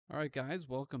All right, guys,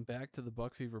 welcome back to the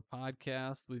Buck Fever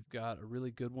podcast. We've got a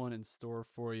really good one in store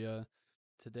for you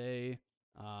today.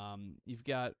 You've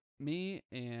got me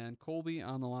and Kolbe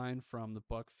on the line from the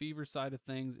Buck Fever side of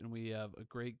things, and we have a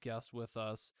great guest with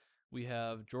us. We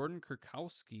have Jordan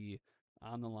Kurkowski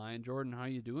on the line. Jordan, how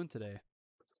you doing today?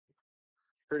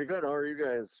 Pretty good. How are you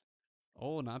guys?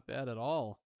 Oh, not bad at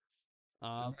all.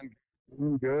 Uh,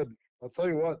 I'm good. I'll tell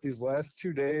you what, these last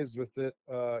 2 days with it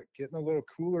getting a little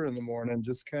cooler in the morning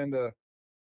just kind of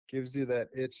gives you that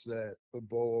itch that the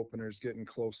bow opener is getting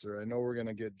closer. I know we're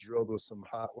gonna get drilled with some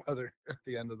hot weather at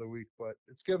the end of the week, but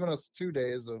it's given us 2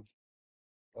 days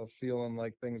of feeling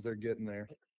like things are getting there.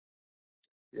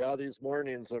 Yeah, these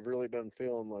mornings I've really been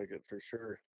feeling like it for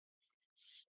sure.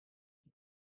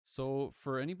 So,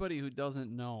 for anybody who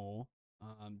doesn't know,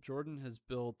 Jordan has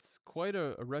built quite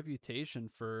a reputation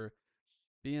for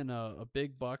being a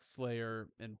big buck slayer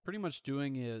and pretty much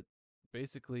doing it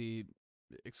basically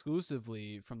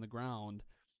exclusively from the ground.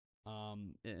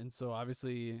 And so,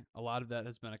 obviously, a lot of that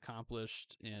has been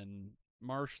accomplished in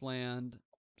marshland,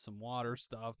 some water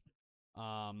stuff.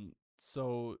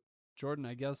 So, Jordan,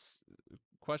 I guess,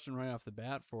 question right off the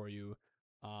bat for you.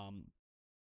 Um,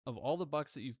 of all the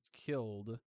bucks that you've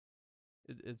killed,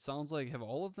 it sounds like have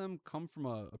all of them come from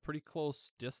a pretty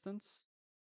close distance?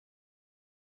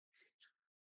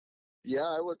 Yeah,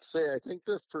 I would say I think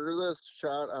the furthest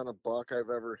shot on a buck I've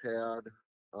ever had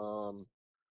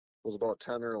was about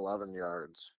 10 or 11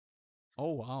 yards.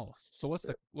 Oh wow. So what's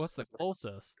the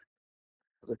closest?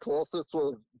 The closest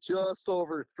was just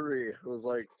over three. It was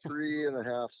like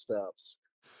 3.5 steps.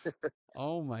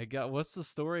 Oh my god, what's the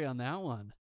story on that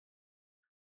one?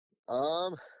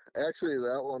 Um, Actually,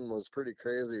 that one was pretty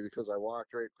crazy because I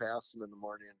walked right past him in the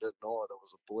morning and didn't know it. It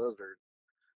was a blizzard.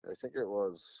 I think it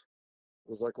was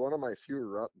like one of my few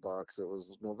rut bucks. It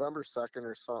was November 2nd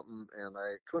or something, and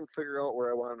I couldn't figure out where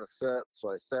I wanted to sit,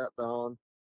 so I sat down.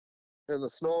 And the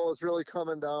snow was really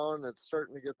coming down. It's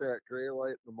starting to get that gray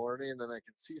light in the morning, and I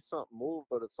can see something move,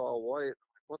 but it's all white.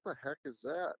 What the heck is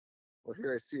that? Well,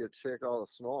 here I see it shake all the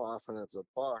snow off, and it's a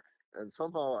buck. And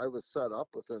somehow I was set up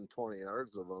within 20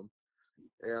 yards of him,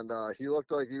 and he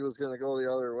looked like he was going to go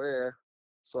the other way.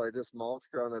 So I just mouth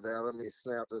grunted at him. He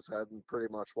snapped his head and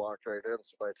pretty much walked right in.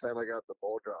 So by the time I got the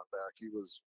bow drawn back, he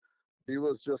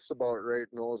was just about right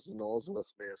nose to nose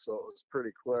with me. So it was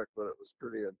pretty quick, but it was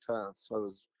pretty intense. I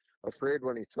was afraid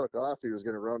when he took off, he was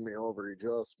going to run me over. He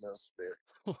just missed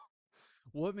me.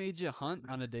 What made you hunt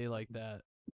on a day like that?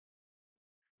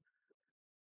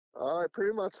 I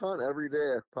pretty much hunt every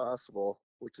day if possible,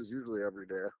 which is usually every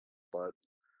day. But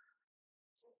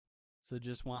So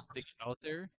just want to get out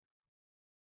there?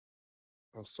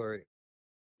 Oh, sorry.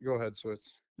 Go ahead,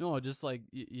 Switz. No, just like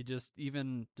you just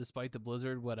even despite the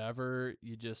blizzard, whatever,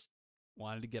 you just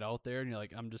wanted to get out there and you're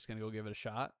like, I'm just gonna go give it a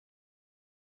shot.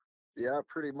 yeah,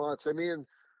 pretty much. I mean,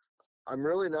 I'm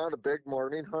really not a big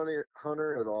morning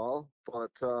hunter at all,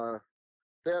 but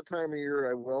that time of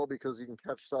year I will because you can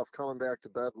catch stuff coming back to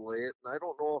bed late. And I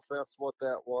don't know if that's what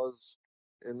that was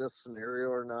in this scenario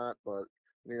or not, but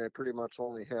I mean, I pretty much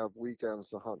only have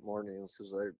weekends to hunt mornings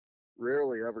because I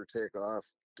rarely ever take off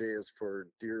days for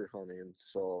deer hunting.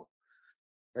 So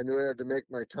I knew I had to make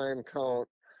my time count,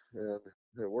 and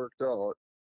it worked out.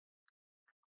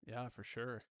 Yeah, for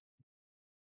sure.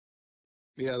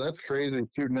 Yeah, that's crazy.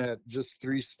 Shooting at just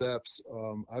 3 steps.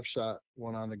 I've shot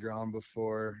one on the ground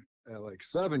before at like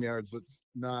 7 yards, but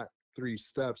not 3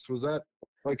 steps. Was that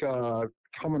like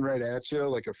coming right at you,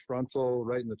 like a frontal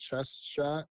right in the chest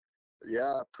shot?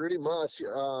 Yeah, pretty much.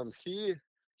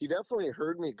 He definitely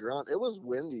heard me grunt. It was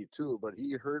windy too, but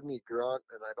he heard me grunt,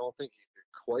 and I don't think he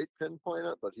could quite pinpoint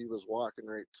it, but he was walking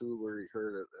right to where he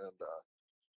heard it, and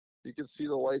you could see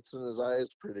the lights in his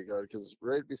eyes pretty good because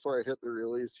right before I hit the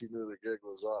release, he knew the gig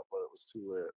was up, but it was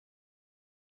too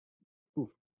late. Oof.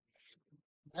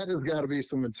 That has got to be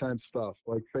some intense stuff,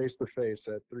 like face to face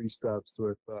at 3 steps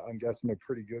with, I'm guessing a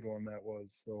pretty good one that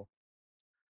was. So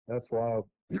that's wild.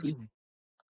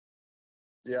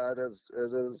 Yeah, it is.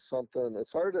 It is something.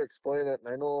 It's hard to explain it,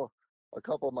 and I know a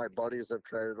couple of my buddies have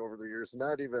tried it over the years.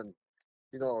 Not even,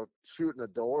 shooting a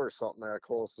doe or something that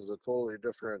close is a totally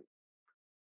different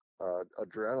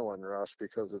adrenaline rush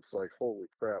because it's like, holy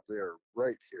crap, they are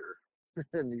right here,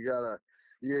 and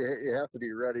you have to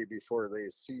be ready before they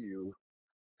see you,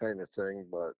 kind of thing.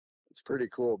 But it's pretty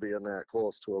cool being that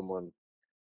close to them when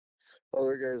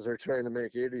other guys are trying to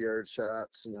make 80-yard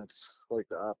shots, and it's like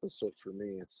the opposite for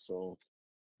me. So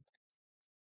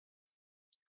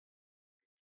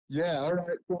Yeah, all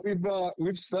right. So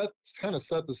we've set kind of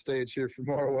set the stage here for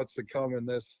more of what's to come in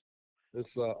this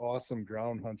this awesome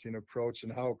ground hunting approach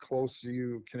and how close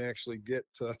you can actually get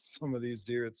to some of these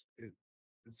deer.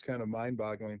 It's kind of mind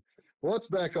boggling. Well, let's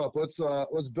back up. Let's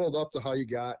build up to how you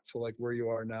got to like where you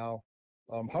are now.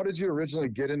 How did you originally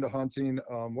get into hunting?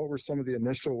 What were some of the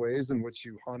initial ways in which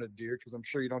you hunted deer? Because I'm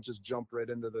sure you don't just jump right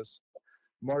into this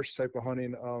marsh type of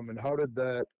hunting. And how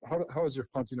has your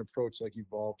hunting approach like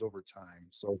evolved over time?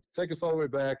 So take us all the way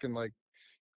back and like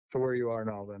to where you are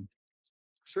now then.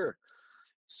 Sure.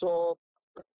 So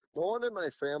no one in my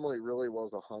family really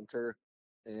was a hunter,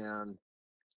 and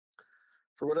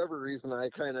for whatever reason, I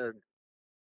got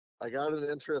an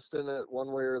interest in it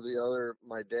one way or the other.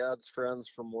 My dad's friends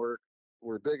from work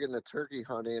were big into turkey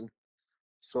hunting.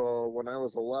 So when I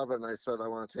was 11, I said I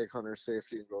want to take hunter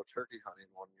safety and go turkey hunting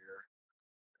one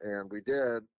year. And we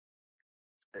did.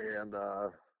 And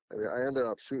I ended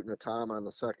up shooting a tom on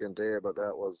the second day, but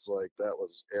that was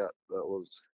it.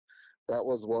 That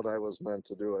was what I was meant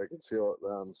to do. I could feel it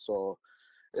then. So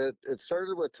it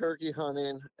started with turkey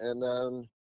hunting, and then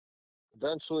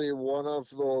eventually one of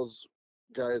those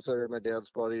guys that are my dad's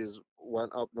buddies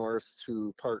went up north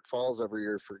to Park Falls every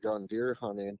year for gun deer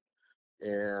hunting,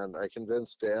 and I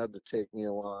convinced dad to take me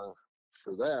along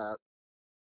for that.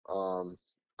 um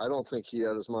I don't think he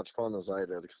had as much fun as I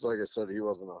did because, like I said, he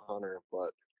wasn't a hunter,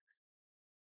 but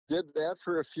did that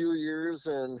for a few years.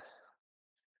 And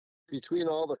between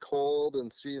all the cold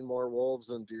and seeing more wolves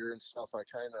and deer and stuff, I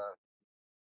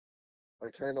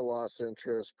kind of lost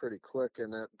interest pretty quick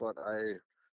in it. But I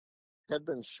had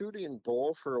been shooting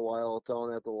bull for a while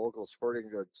down at the local sporting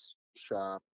goods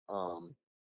shop.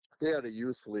 They had a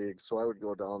youth league, so I would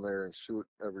go down there and shoot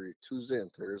every Tuesday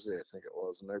and Thursday, I think it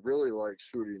was. And I really liked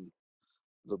shooting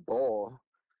the bull,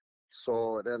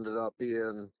 so it ended up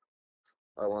being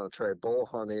I want to try bow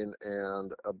hunting.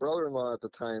 And a brother-in-law at the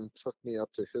time took me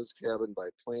up to his cabin by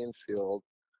Plainfield,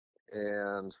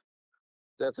 and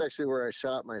that's actually where I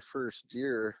shot my first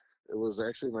deer. It was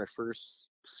actually my first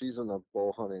season of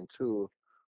bow hunting too.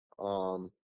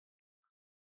 Um,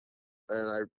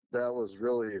 and that was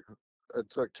really, it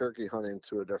took turkey hunting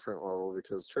to a different level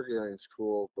because turkey hunting's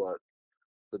cool, but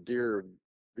the deer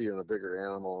being a bigger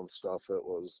animal and stuff, it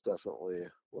was definitely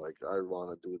like I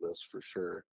want to do this for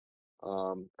sure.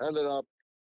 Ended up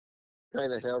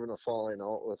kind of having a falling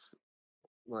out with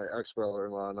my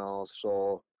ex-brother-in-law now,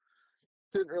 so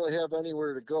didn't really have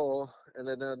anywhere to go, and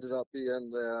it ended up being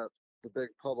that the big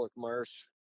public marsh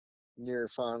near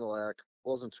Fond du Lac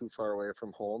wasn't too far away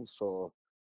from home, so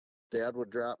dad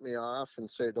would drop me off and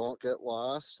say, don't get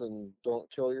lost and don't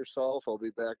kill yourself. I'll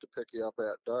be back to pick you up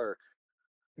at dark.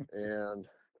 And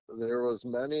there was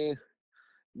many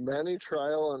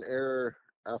trial and error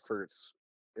efforts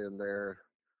in there.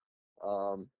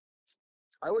 Um,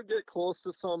 I would get close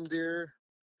to some deer,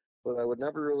 but I would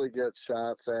never really get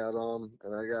shots at them,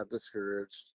 and I got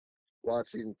discouraged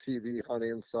watching TV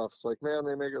hunting and stuff. It's like, man,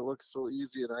 they make it look so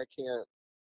easy, and I can't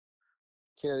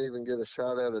even get a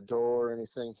shot at a doe or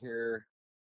anything here.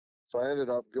 So I ended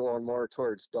up going more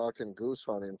towards duck and goose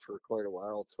hunting for quite a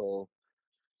while till,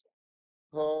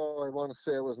 oh, I want to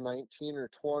say I was 19 or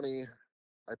 20.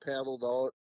 I paddled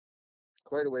out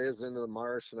quite a ways into the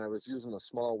marsh, and I was using a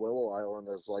small willow island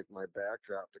as like my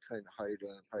backdrop to kind of hide in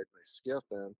and hide my skiff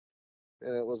in.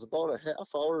 And it was about a half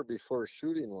hour before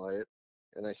shooting light,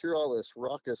 and I hear all this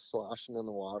ruckus sloshing in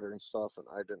the water and stuff, and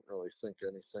I didn't really think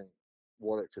anything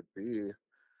what it could be.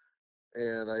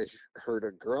 And I heard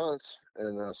a grunt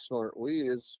and a snort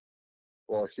wheeze.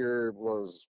 Well, here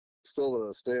was still to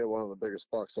this day one of the biggest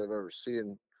bucks I've ever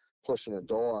seen pushing a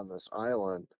doe on this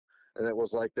island. And it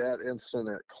was like that instant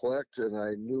it clicked, and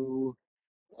I knew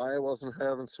why I wasn't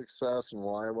having success and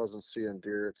why I wasn't seeing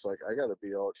deer. It's like, I got to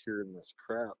be out here in this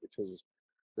crap because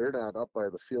they're not up by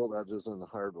the field edges in the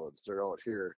hardwoods. They're out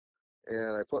here.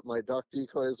 And I put my duck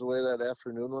decoys away that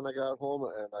afternoon when I got home,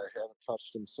 and I haven't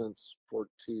touched them since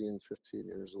 14, 15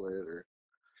 years later.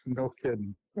 No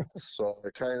kidding. So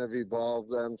it kind of evolved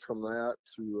then from that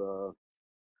to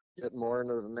get more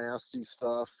into the nasty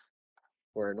stuff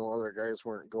where no other guys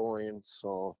weren't going.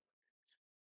 So,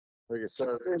 like I said,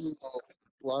 there's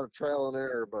a lot of trial and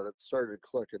error, but it started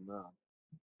clicking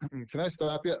then. Can I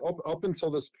stop you? Up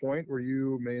until this point, were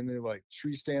you mainly like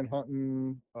tree stand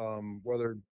hunting,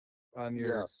 whether on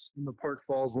your Yes. in the Park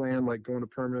Falls land, like going to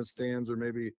permanent stands, or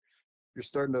maybe you're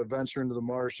starting to venture into the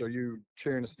marsh? Are you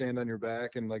carrying a stand on your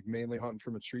back and like mainly hunting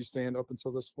from a tree stand up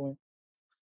until this point?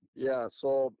 Yeah.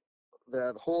 So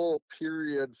that whole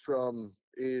period from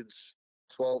age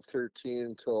 12,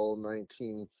 13 till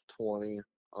 19, 20,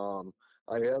 um,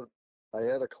 I had I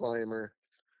had a climber,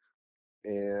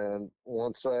 and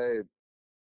once I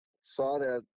saw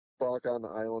that buck on the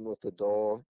island with the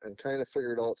doe and kind of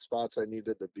figured out spots I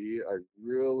needed to be, I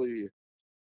really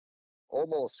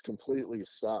almost completely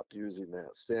stopped using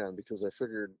that stand because I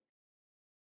figured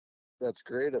that's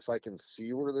great if I can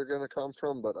see where they're going to come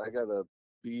from, but I got to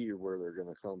be where they're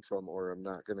going to come from or I'm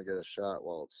not going to get a shot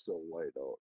while it's still light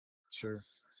out. Sure.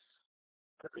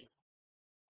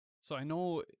 So I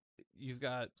know you've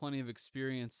got plenty of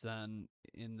experience then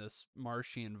in this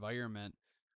marshy environment,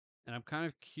 and I'm kind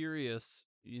of curious,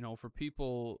 for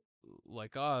people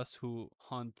like us who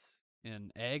hunt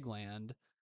in ag land,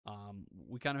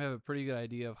 we kind of have a pretty good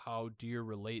idea of how deer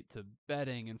relate to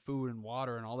bedding and food and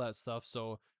water and all that stuff.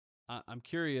 So I'm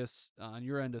curious on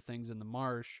your end of things in the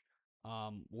marsh,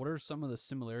 what are some of the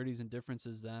similarities and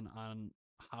differences then on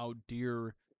how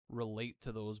deer relate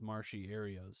to those marshy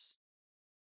areas?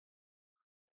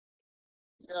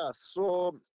 Yeah,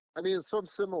 so I mean, some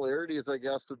similarities, I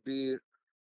guess, would be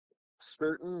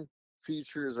certain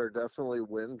features are definitely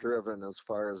wind driven as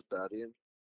far as bedding.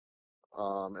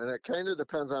 And it kind of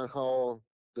depends on how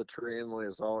the terrain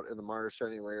lays out in the marsh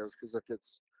anyways, because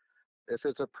if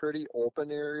it's a pretty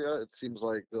open area, it seems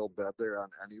like they'll bed there on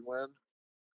any wind.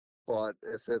 But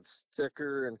if it's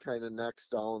thicker and kind of necks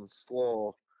down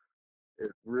slow, it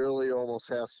really almost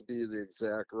has to be the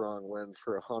exact wrong wind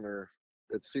for a hunter.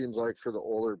 It seems like for the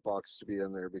older bucks to be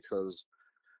in there because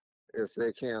if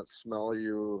they can't smell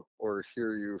you or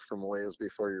hear you from ways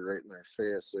before you're right in their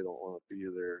face, they don't want to be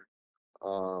there.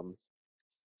 Um,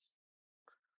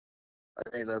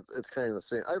 I mean, it's kind of the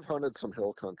same. I've hunted some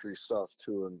hill country stuff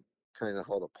too, and kind of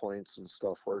how the points and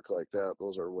stuff work like that.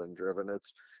 Those are wind driven.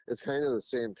 It's kind of the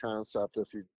same concept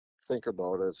if you think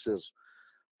about it. It's just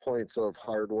points of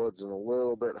hardwoods and a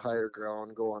little bit higher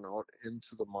ground going out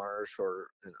into the marsh or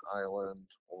an island,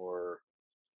 or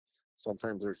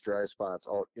sometimes there's dry spots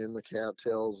out in the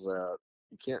cattails that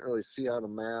you can't really see on a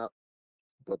map,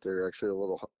 but they're actually a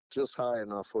little just high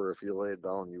enough where if you lay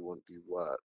down, you wouldn't be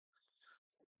wet.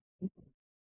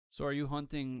 So are you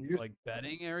hunting You, like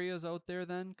bedding areas out there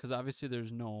then? Because obviously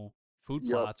there's no food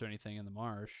Yep. plots or anything in the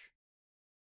marsh.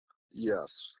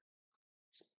 Yes.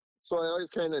 So I always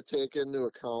kind of take into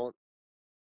account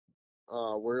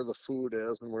where the food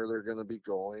is and where they're going to be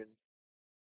going,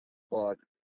 but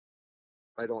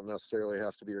I don't necessarily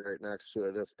have to be right next to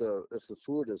it. If the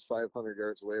food is 500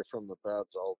 yards away from the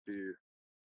beds, I'll be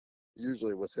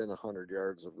usually within 100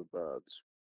 yards of the beds.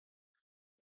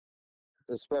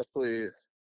 Especially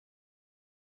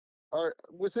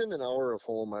within an hour of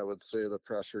home, I would say the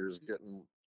pressure is getting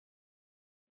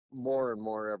more and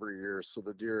more every year. So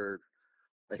the deer,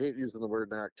 I hate using the word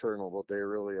nocturnal, but they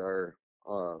really are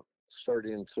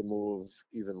starting to move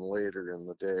even later in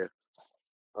the day.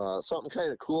 Something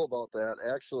kind of cool about that,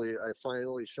 actually, I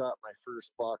finally shot my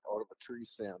first buck out of a tree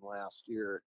stand last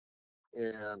year,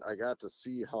 and I got to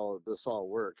see how this all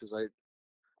worked because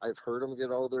I've heard them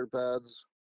get out of their beds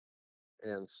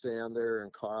and stand there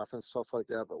and cough and stuff like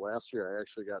that. But last year I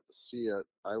actually got to see it.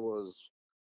 I was,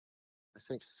 I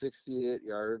think, 68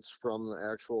 yards from the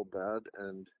actual bed,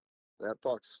 and that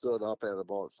buck stood up at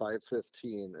about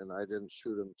 5:15, and I didn't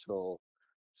shoot him till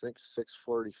I think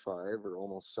 6:45 or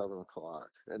almost 7 o'clock,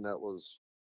 and that was,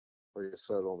 like I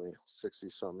said, only 60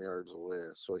 some yards away.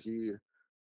 So he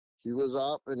was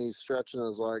up and he's stretching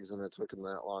his legs, and it took him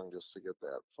that long just to get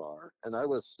that far. And I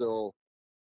was still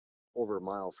over a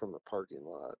mile from the parking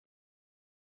lot.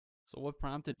 So what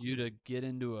prompted you to get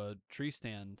into a tree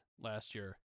stand last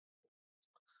year?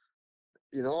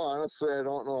 Honestly, I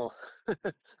don't know.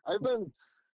 I've been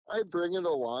I bring it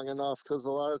along enough because a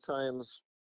lot of times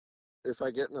if I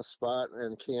get in a spot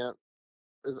and can't,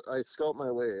 I scout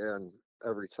my way in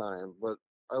every time. But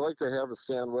I like to have a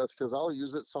stand with because I'll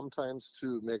use it sometimes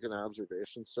to make an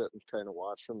observation sit and kind of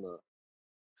watch from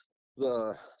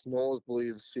the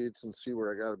nosebleed seats and see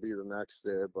where I got to be the next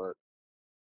day. But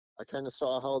I kind of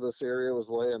saw how this area was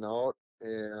laying out,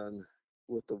 and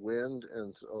with the wind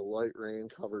and a light rain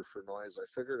cover for noise, I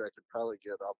figured I could probably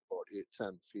get up about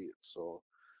 8-10 feet. So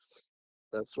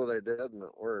that's what I did, and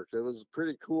it worked. It was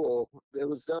pretty cool. It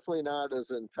was definitely not as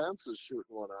intense as shooting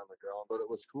one on the ground, but it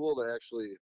was cool to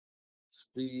actually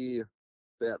see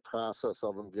that process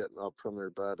of them getting up from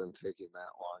their bed and taking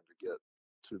that long to get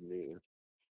to me.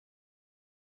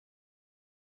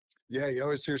 yeah, you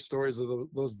always hear stories of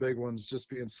those big ones just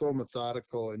being so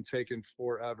methodical and taking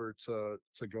forever to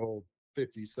go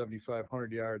 50, 75,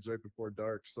 100 yards right before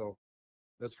dark. So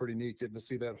that's pretty neat getting to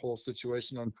see that whole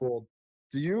situation unfold.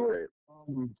 Do you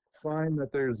Right. find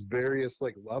that there's various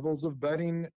like levels of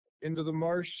bedding into the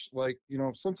marsh? Like,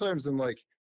 sometimes in like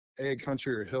ag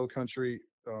country or hill country,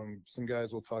 some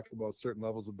guys will talk about certain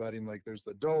levels of bedding. Like there's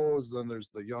the does, then there's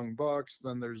the young bucks,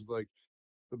 then there's like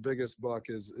the biggest buck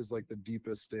is like the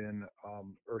deepest in,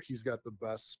 or he's got the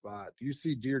best spot. Do you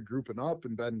see deer grouping up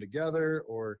and bedding together,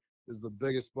 or is the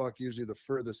biggest buck usually the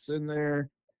furthest in there,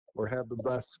 or have the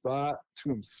best spot to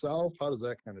himself? How does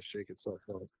that kind of shake itself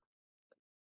out?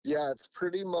 Yeah, it's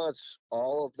pretty much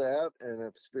all of that, and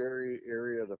it's very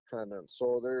area dependent.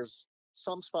 So there's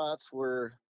some spots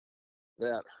where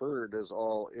that herd is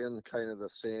all in kind of the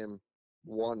same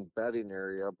one bedding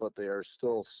area, but they are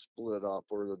still split up,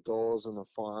 where the does and the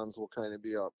fawns will kind of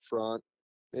be up front.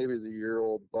 Maybe the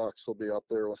year-old bucks will be up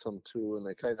there with them too, and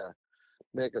they kind of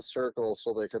make a circle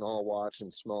so they can all watch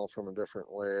and smell from a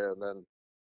different way. And then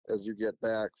as you get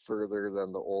back further,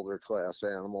 than the older class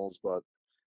animals. But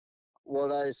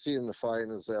what I seem to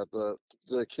find is that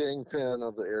the kingpin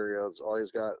of the area has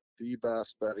always got the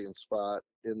best bedding spot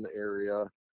in the area,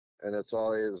 and it's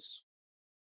always,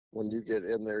 when you get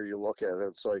in there, you look at it,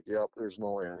 it's like, yep, there's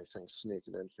no way anything's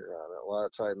sneaking in here on it. A lot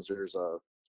of times there's a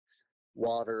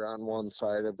water on one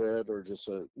side of it, or just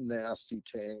a nasty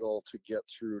tangle to get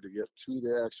through to get to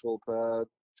the actual bed.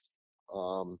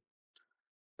 Um,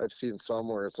 I've seen some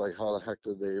where it's like, how the heck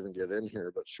did they even get in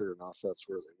here? But sure enough, that's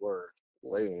where they were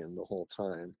laying the whole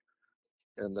time.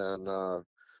 And then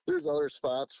there's other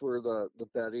spots where the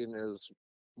bedding is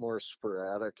more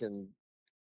sporadic, and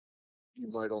you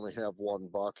might only have one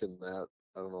buck in that,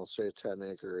 I don't know, say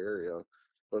 10-acre area.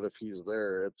 But if he's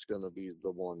there, it's going to be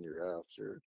the one you're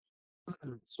after.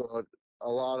 So a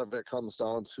lot of it comes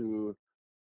down to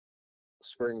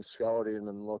spring scouting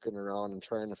and looking around and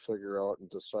trying to figure out and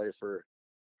decipher.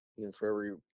 You know,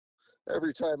 for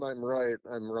every time I'm right,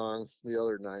 I'm wrong the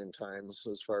other 9 times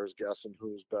as far as guessing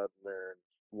who's bedding there and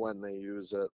when they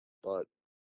use it. But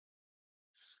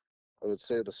I would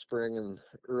say the spring and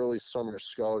early summer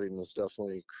scouting is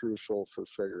definitely crucial for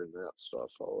figuring that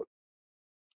stuff out.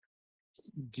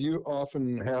 Do you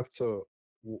often have to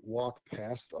walk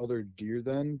past other deer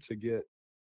then to get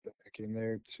back in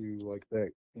there to like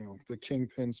that, the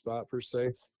kingpin spot per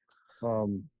se?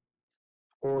 Um,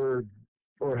 or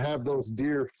have those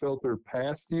deer filter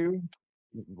past you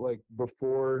like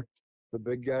before the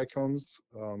big guy comes?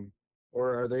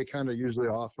 Or are they kind of usually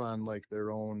off on like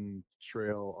their own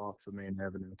trail off the main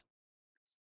avenue?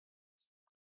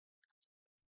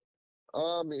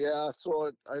 Yeah,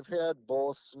 so I've had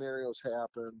both scenarios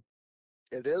happen.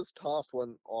 It is tough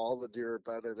when all the deer are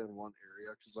bedded in one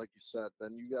area, because like you said,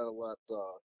 then you gotta let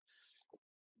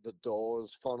the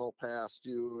does funnel past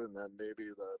you, and then maybe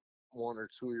the 1 or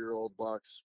 2 year old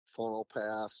bucks funnel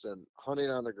past, and hunting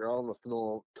on the ground with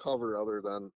no cover other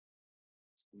than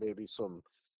maybe some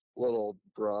little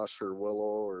brush or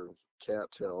willow or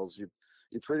cattails, you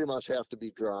pretty much have to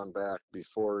be drawn back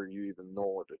before you even know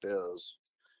what it is.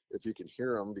 If you can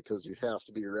hear them, because you have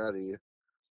to be ready,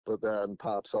 but then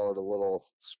pops out a little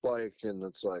spike, and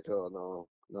it's like, oh no,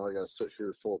 now I gotta sit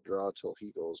here full draw till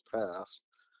he goes past.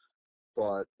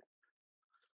 But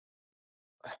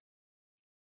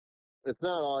it's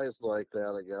not always like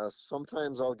that, I guess.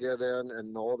 Sometimes I'll get in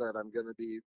and know that I'm gonna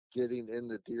be getting in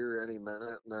the deer any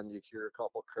minute, and then you hear a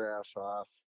couple crash off.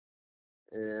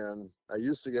 And I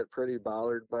used to get pretty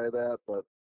bothered by that, but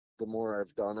the more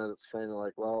I've done it, it's kind of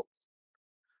like, well,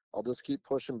 I'll just keep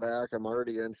pushing back. I'm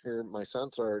already in here. My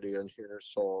scent's already in here.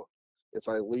 So if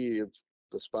I leave,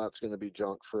 the spot's going to be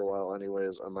junk for a while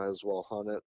anyways. I might as well hunt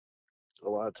it. A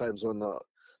lot of times when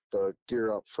the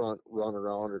deer up front run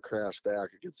around or crash back,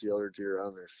 it gets the other deer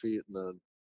on their feet, and then an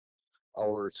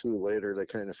hour or two later, they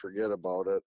kind of forget about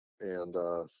it. And,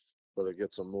 but it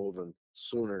gets them moving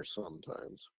sooner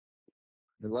sometimes.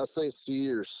 Unless they see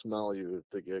or smell you,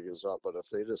 the gig is up. But if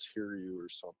they just hear you or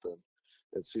something,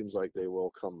 it seems like they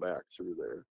will come back through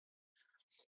there.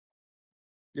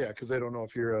 Yeah, because they don't know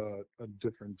if you're a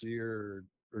different deer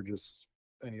or just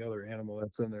any other animal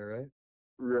that's in there, right?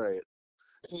 Right.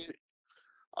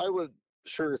 I would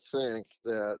sure think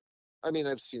that. I mean,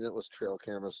 I've seen it with trail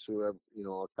cameras too. A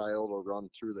coyote will run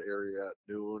through the area at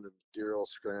noon, and deer will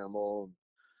scramble, and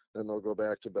then they'll go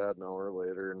back to bed an hour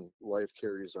later, and life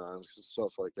carries on.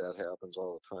 Stuff like that happens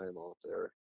all the time out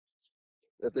there.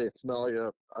 If they smell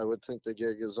you, I would think the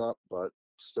gig is up, but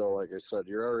still, like I said,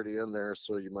 you're already in there,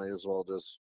 so you might as well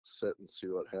just sit and see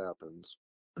what happens.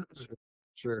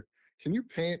 Sure. Can you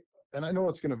paint, and I know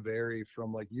it's going to vary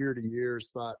from like year to year,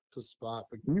 spot to spot,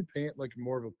 but can you paint like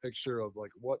more of a picture of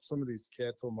like what some of these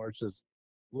cattail marshes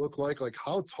look like? Like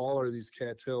how tall are these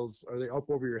cattails? Are they up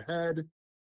over your head?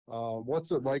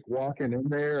 What's it like walking in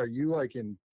there? Are you like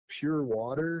in pure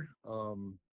water?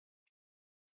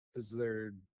 Is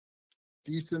there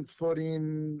decent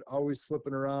footing, always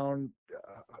slipping around?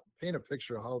 Paint a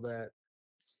picture of how that,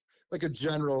 like a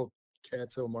general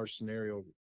cattail marsh scenario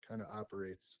kind of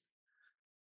operates.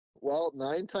 Well,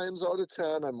 9 times out of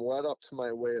 10, I'm wet up to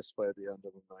my waist by the end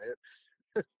of the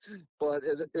night. But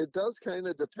it does kind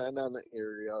of depend on the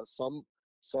area. Some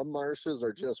marshes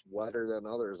are just wetter than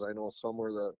others. I know some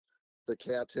where the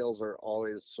cattails are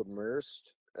always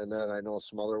submersed, and then I know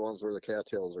some other ones where the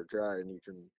cattails are dry and you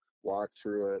can walk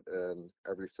through it and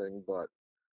everything. But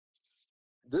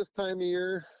this time of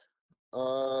year,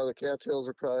 the cattails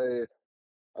are probably,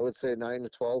 I would say, 9 to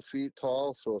 12 feet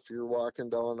tall. So if you're walking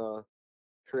down a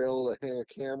trail to hang a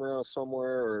camera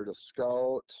somewhere or to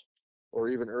scout, or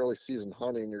even early season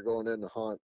hunting, you're going in to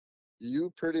hunt,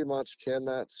 you pretty much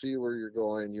cannot see where you're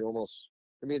going. You almost,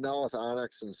 I mean, now with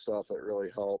Onyx and stuff, it really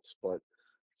helps, but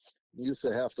you used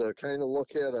to have to kind of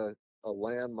look at a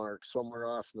landmark somewhere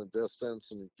off in the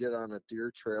distance and get on a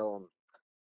deer trail and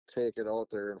take it out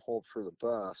there and hope for the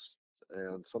best.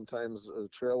 And sometimes a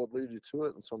trail would lead you to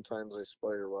it, and sometimes they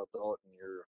spider webbed out and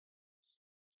you're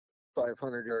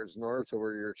 500 yards north of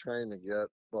where you're trying to get,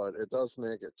 but it does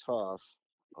make it tough.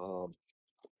 Um,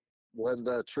 when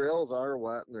the trails are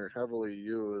wet and they're heavily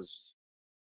used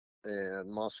and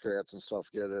muskrats and stuff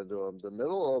get into them, the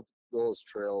middle of those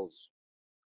trails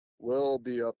will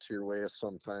be up to your waist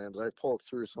sometimes. I poked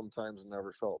through sometimes and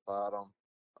never felt bottom.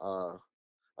 Uh,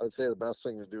 I would say the best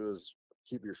thing to do is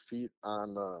keep your feet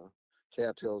on the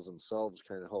cattails themselves,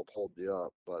 kind of help hold you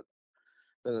up. But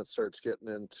then it starts getting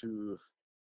into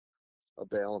a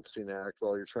balancing act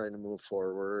while you're trying to move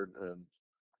forward, and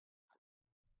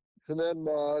then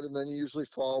mud, and then you usually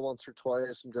fall once or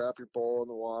twice and drop your bowl in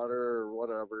the water or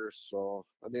whatever. So,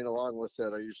 I mean, along with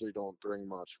that, I usually don't bring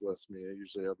much with me. I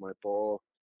usually have my bow,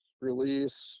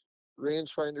 release,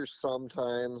 rangefinder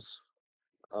sometimes.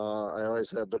 I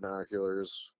always have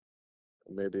binoculars,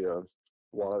 maybe a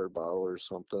water bottle or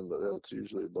something, but that's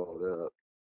usually about it.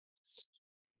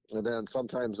 And then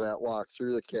sometimes that walk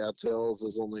through the cattails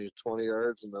is only 20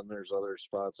 yards, and then there's other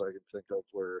spots I can think of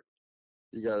where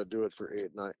you got to do it for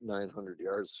 900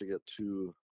 yards to get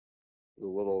to the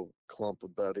little clump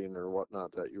of bedding or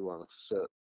whatnot that you want to sit.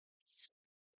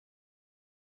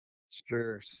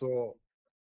 Sure. So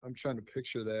I'm trying to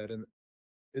picture that. And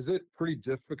is it pretty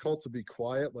difficult to be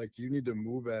quiet? Like, do you need to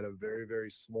move at a very, very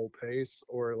slow pace?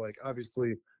 Or, like,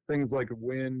 obviously, things like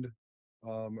wind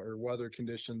or weather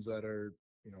conditions that are,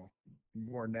 you know,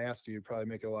 more nasty, would probably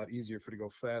make it a lot easier for it to go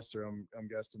faster, I'm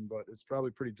guessing. But it's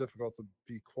probably pretty difficult to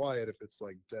be quiet if it's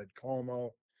like dead calm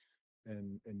out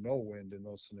and no wind in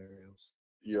those scenarios.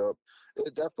 Yep.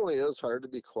 It definitely is hard to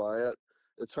be quiet.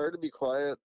 It's hard to be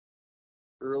quiet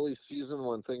early season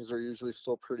when things are usually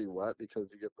still pretty wet because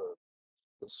you get the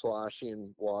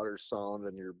sloshing water sound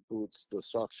and your boots, the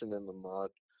suction in the mud.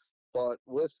 But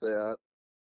with that,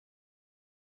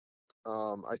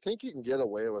 I think you can get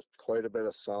away with quite a bit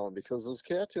of sound because those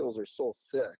cattails are so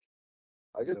thick.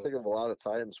 I can Yeah. think of a lot of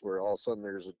times where all of a sudden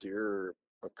there's a deer or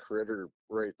a critter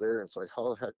right there. And it's like,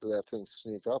 how the heck did that thing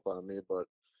sneak up on me? But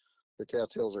the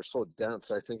cattails are so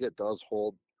dense, I think it does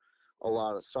hold a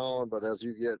lot of sound. But as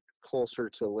you get closer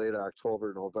to late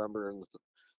October, November, and the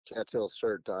cattails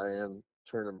start dying,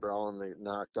 turning brown, they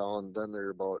knock down, then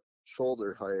they're about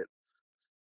shoulder height.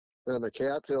 And the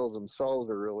cattails themselves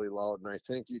are really loud, and I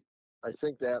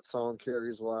think that sound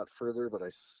carries a lot further, but I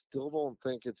still don't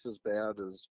think it's as bad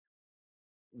as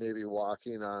maybe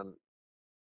walking on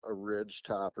a ridge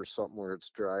top or something where it's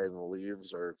dry and the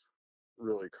leaves are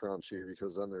really crunchy,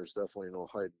 because then there's definitely no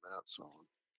hiding that sound.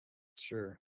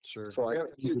 Sure. Sure. So Yeah.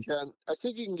 I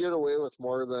think you can get away with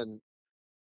more than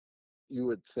you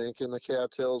would think in the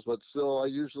cattails, but still I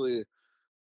usually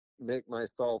make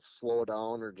myself slow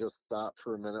down or just stop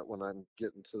for a minute when I'm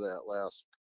getting to that last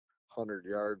 100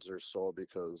 yards or so,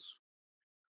 because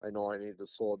I know I need to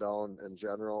slow down in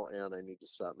general and I need to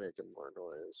stop making more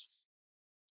noise.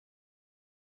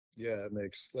 Yeah, that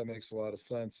makes a lot of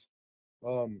sense.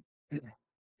 Um,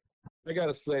 I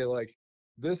gotta say, like,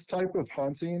 this type of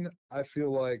hunting, I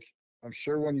feel like I'm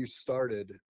sure when you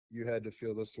started, you had to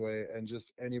feel this way, and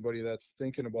just anybody that's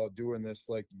thinking about doing this,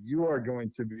 like, you are going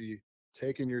to be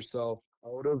taking yourself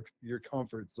out of your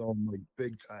comfort zone, like,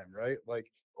 big time, right?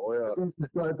 Like, Oh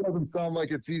yeah. it doesn't sound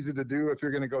like it's easy to do if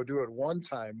you're gonna go do it one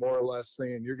time, more or less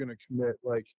saying you're gonna commit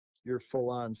like your full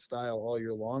on style all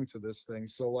year long to this thing.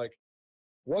 So, like,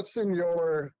 what's in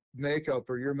your makeup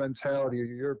or your mentality or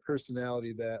your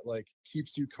personality that like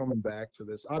keeps you coming back to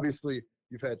this? Obviously,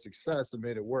 you've had success and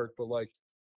made it work, but like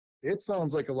it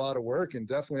sounds like a lot of work and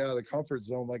definitely out of the comfort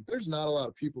zone. Like there's not a lot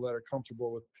of people that are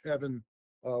comfortable with having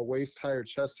waist high or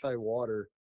chest high water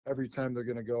every time they're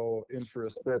going to go in for a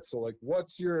sit. So like,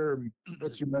 what's your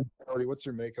mentality? What's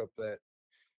your makeup that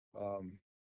um,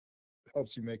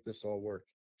 helps you make this all work?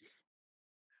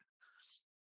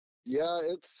 Yeah,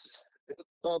 it's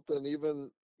something.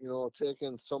 Even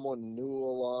taking someone new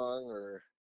along, or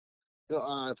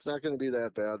it's not going to be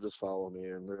that bad. Just follow me.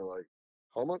 And they're like,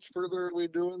 how much further are we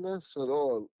doing this? And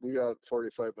oh, we got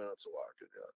 45 minutes of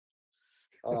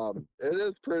walking yet. It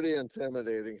is pretty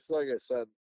intimidating. So like I said,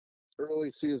 early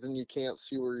season, you can't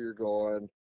see where you're going.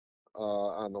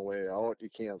 On the way out, you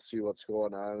can't see what's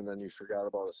going on, and then you forgot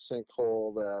about a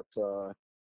sinkhole that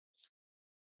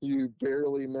you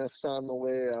barely missed on the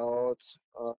way out.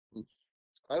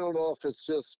 I don't know if it's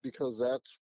just because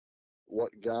that's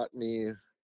what got me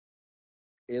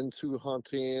into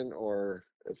hunting, or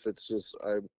if it's just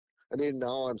I mean,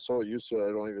 now I'm so used to it,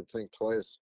 I don't even think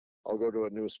twice. I'll go to a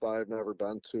new spot I've never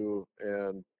been to,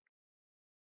 and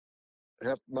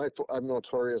I'm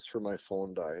notorious for my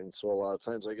phone dying. So a lot of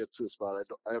times I get to a spot,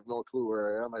 I have no clue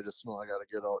where I am. I just know I got to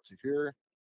get out to here,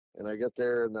 and I get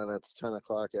there, and then it's 10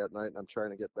 o'clock at night, and I'm trying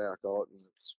to get back out, and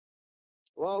it's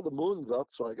well, the moon's up,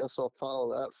 so I guess I'll follow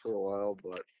that for a while.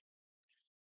 But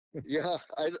yeah,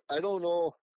 I don't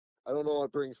know. I don't know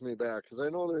what brings me back, because I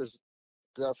know there's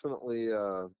definitely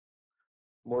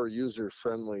more user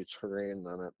friendly terrain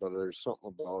than it, but there's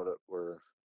something about it where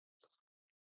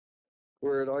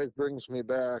it always brings me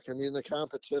back. I mean, the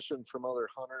competition from other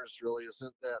hunters really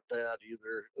isn't that bad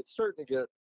either. It's starting to get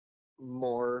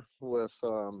more with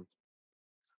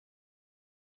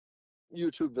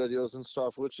YouTube videos and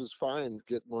stuff, which is fine,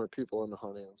 get more people into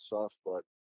hunting and stuff, but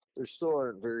there still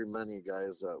aren't very many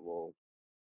guys that will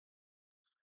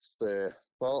say,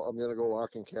 well, I'm gonna go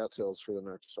walking cattails for the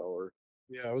next hour.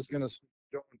 Yeah, I was gonna say,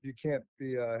 you can't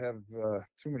be have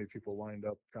too many people lined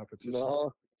up competition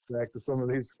No, back to some of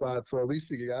these spots. So at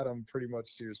least you got them pretty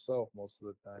much to yourself most of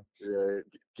the time. yeah,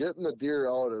 getting the deer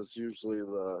out is usually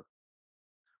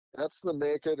that's the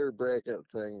make it or break it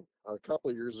thing. A couple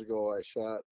of years ago,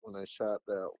 when I shot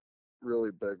that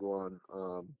really big one.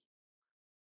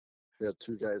 We had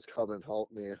two guys come and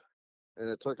help me, and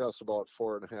it took us about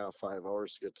 4.5, 5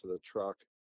 hours to get to the truck.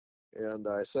 And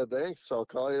I said, thanks, I'll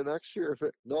call you next year.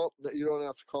 Nope, you don't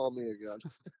have to call me again.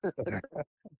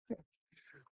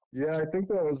 Yeah, I think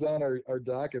that was on our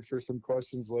docket for some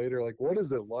questions later. Like, what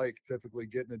is it like typically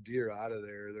getting a deer out of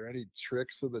there? Are there any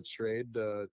tricks of the trade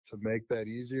to make that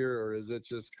easier, or is it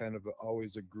just kind of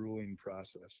always a grueling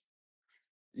process?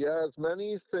 Yeah, as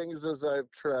many things as I've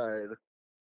tried,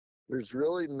 there's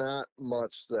really not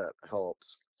much that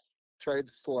helps. Tried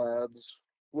sleds,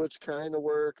 which kind of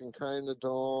work and kind of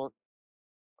don't.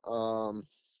 Um,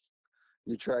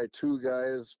 you try two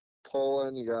guys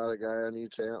pulling, you got a guy on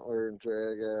each antler and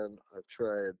dragging.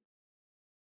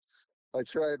 I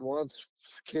tried once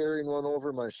carrying one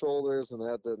over my shoulders, and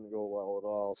that didn't go well at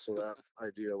all. So that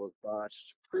idea was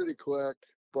botched pretty quick.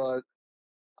 But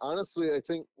honestly, I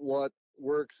think what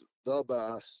works the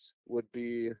best would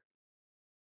be,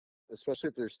 especially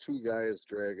if there's two guys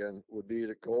dragging, would be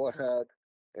to go ahead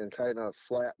and kind of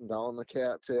flatten down the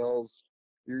cattails.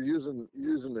 You're using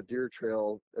the deer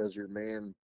trail as your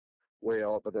main way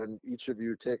out, but then each of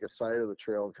you take a side of the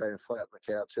trail and kind of flatten the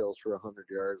cattails for 100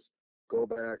 yards. Go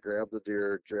back, grab the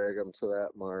deer, drag them to that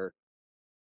mark,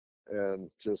 and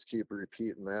just keep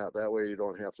repeating that. That way you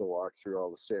don't have to walk through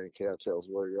all the standing cattails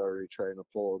where you're already trying to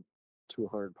pull a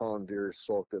 200-pound deer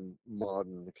soaked in mud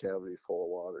and a cavity full of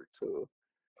water too.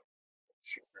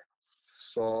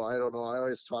 So I don't know. I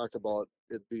always talk about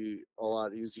it'd be a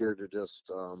lot easier to just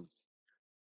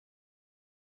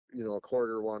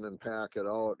quarter one and pack it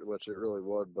out, which it really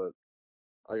would, but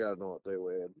I gotta know what they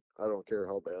weighed. I don't care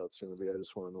how bad it's gonna be. I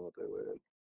just want to know what they weighed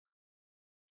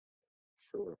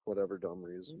for whatever dumb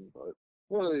reason. But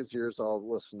one of these years, I'll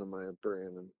listen to my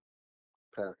brain and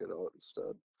pack it out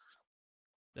instead.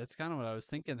 That's kind of what I was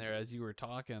thinking there as you were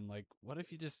talking. Like, what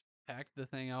if you just packed the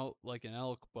thing out like an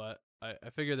elk? But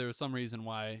I figured there was some reason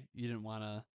why you didn't want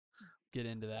to get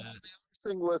into that.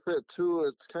 Thing with it too,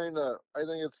 I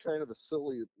think it's kind of a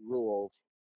silly rule.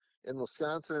 In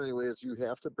Wisconsin, anyways, you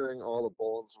have to bring all the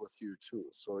bones with you too.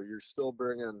 So you're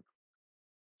bringing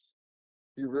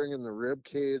the rib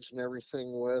cage and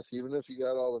everything with, even if you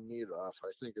got all the meat off.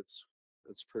 I think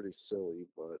it's pretty silly,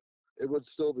 but it would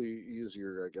still be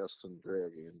easier, I guess, than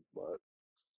dragging. But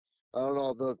I don't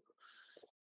know.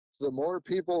 The more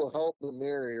people help, the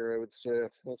merrier. I would say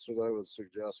that's what I would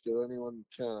suggest. Get anyone you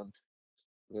can,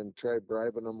 and try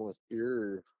bribing them with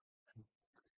beer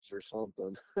or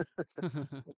something.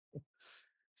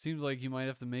 Seems like you might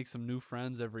have to make some new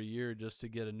friends every year just to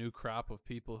get a new crop of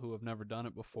people who have never done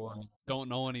it before and don't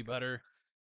know any better.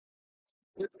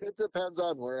 It depends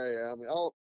on where I am.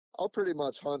 I'll pretty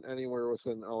much hunt anywhere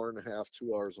within an hour and a half,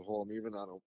 2 hours of home, even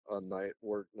on a night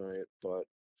work night. But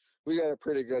we got a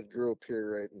pretty good group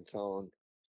here right in town.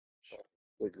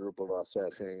 the group of us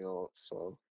that hang out.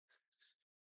 So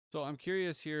So I'm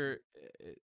curious here,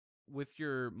 with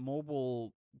your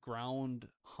mobile ground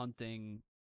hunting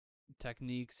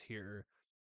techniques here,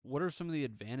 what are some of the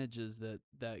advantages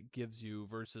that gives you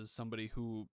versus somebody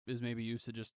who is maybe used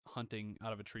to just hunting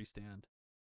out of a tree stand?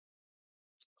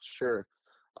 sure.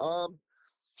 Um,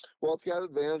 well, it's got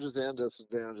advantages and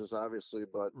disadvantages, obviously,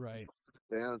 but Right.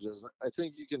 advantages. I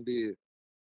think you can be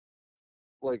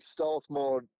like stealth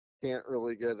mode can't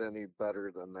really get any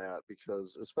better than that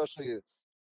because especially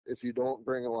if you don't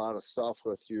bring a lot of stuff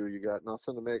with you, you got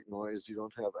nothing to make noise. You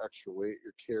don't have extra weight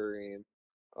you're carrying.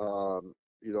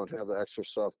 You don't have the extra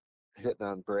stuff hitting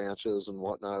on branches and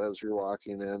whatnot as you're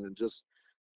walking in, and just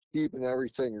keeping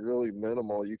everything really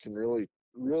minimal. You can really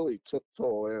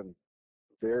tiptoe in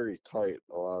very tight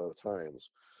a lot of times.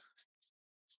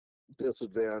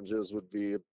 Disadvantages would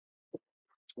be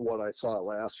what I saw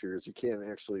last year is you can't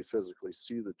actually physically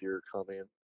see the deer coming.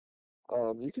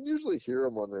 You can usually hear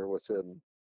them when they're within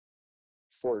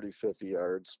 40, 50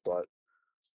 yards, but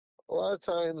a lot of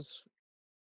times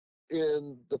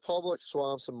in the public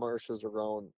swamps and marshes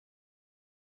around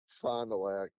Fond du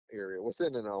Lac area,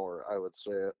 within an hour, I would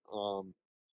say it.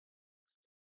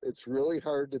 It's really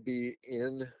hard to be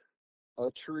in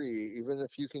a tree, even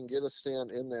if you can get a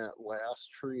stand in that last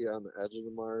tree on the edge of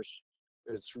the marsh.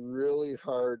 It's really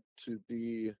hard to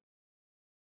be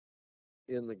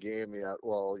in the game yet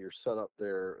while you're set up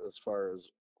there as far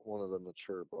as one of the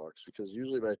mature bucks, because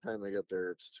usually by the time they get there,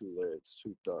 it's too late. It's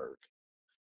too dark.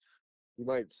 You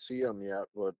might see him yet,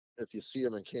 but if you see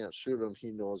him and can't shoot him, he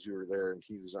knows you were there and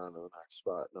he's on to the next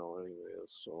spot now anyways.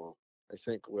 So I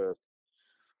think with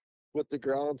the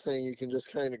ground thing, you can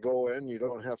just kind of go in. You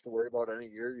don't have to worry about any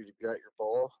gear. You've got your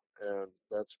bow, and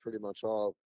that's pretty much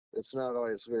all. It's not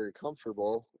always very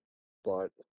comfortable, but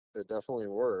it definitely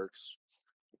works.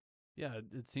 Yeah,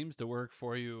 it seems to work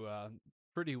for you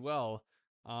pretty well.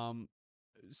 Um,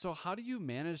 so how do you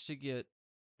manage to get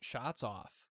shots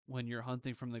off when you're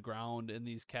hunting from the ground in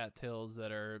these cattails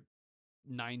that are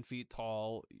 9 feet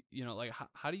tall? You know, like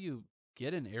how do you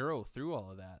get an arrow through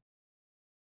all of that?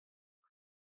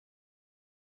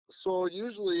 So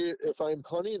usually, if I'm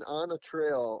hunting on a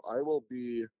trail, I will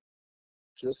be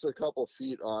just a couple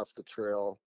feet off the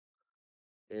trail,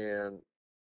 and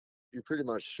you're pretty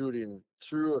much shooting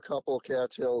through a couple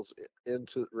cattails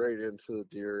into right into the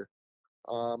deer.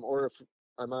 Or if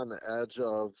I'm on the edge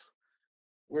of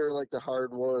where like the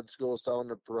hardwoods goes down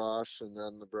to brush, and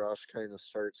then the brush kind of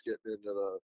starts getting into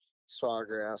the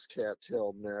sawgrass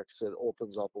cattail mix, it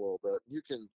opens up a little bit. You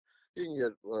can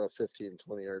get a 15,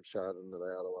 20 yard shot into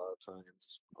that a lot of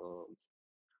times.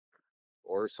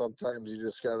 Or sometimes you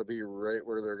just got to be right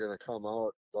where they're going to come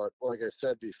out. But like I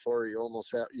said before, you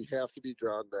have to be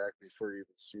drawn back before you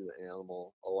even see the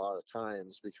animal a lot of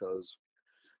times, because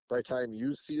by the time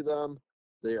you see them,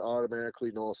 they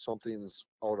automatically know something's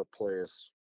out of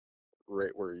place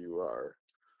right where you are.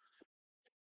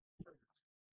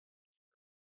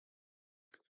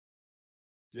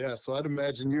 Yeah, so I'd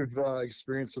imagine you've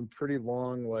experienced some pretty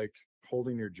long, like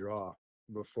holding your jaw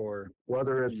before,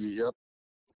 whether it's Yep.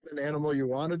 an animal you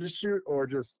wanted to shoot or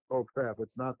just, oh crap,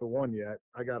 it's not the one yet.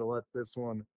 I got to let this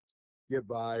one get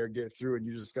by or get through, and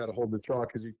you just got to hold the draw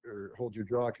or hold your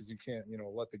draw because you can't,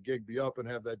 let the gig be up and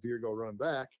have that deer go run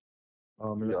back.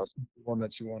 And Yep. that's the one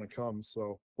that you want to come.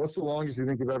 So, what's the longest you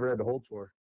think you've ever had to hold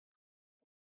for?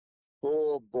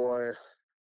 Oh boy.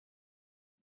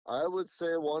 I would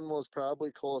say one was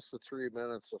probably close to 3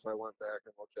 minutes if I went back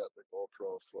and looked at the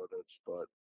GoPro footage, but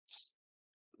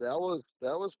that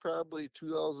was probably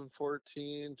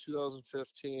 2014,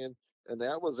 2015, and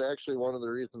that was actually one of the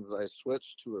reasons I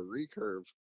switched to a recurve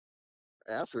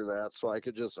after that, so I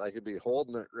could be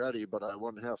holding it ready, but I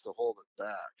wouldn't have to hold it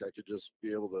back. I could just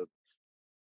be able to,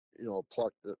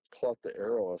 pluck the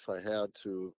arrow if I had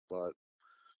to. But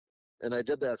and I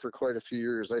did that for quite a few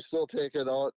years. I still take it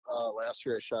out. Last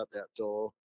year I shot that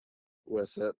doe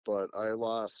with it, but I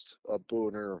lost a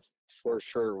booner for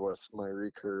sure with my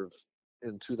recurve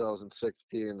in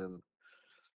 2016, and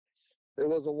it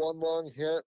was a one long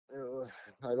hit.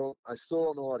 I still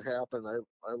don't know what happened.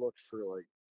 I looked for like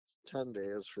 10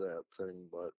 days for that thing,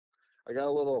 but I got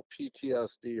a little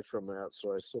PTSD from that,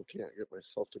 so I still can't get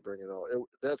myself to bring it out.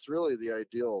 That's really the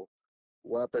ideal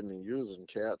weapon to use in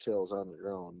cattails on the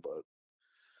ground, but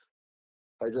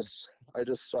I just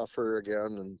suffer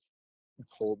again and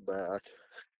hold back.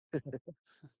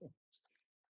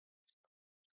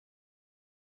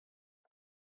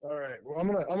 All right. Well,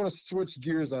 I'm gonna switch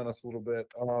gears on us a little bit.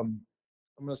 I'm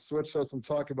gonna switch us and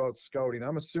talk about scouting.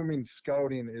 I'm assuming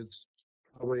scouting is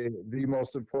probably the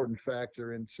most important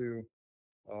factor into,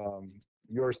 um,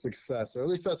 your success, or at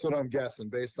least that's what I'm guessing,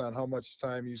 based on how much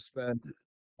time you spent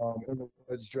in the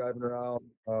woods, driving around,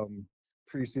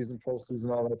 preseason, postseason,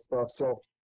 all that stuff. So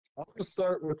I'm gonna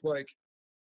start with like,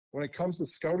 when it comes to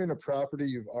scouting a property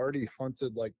you've already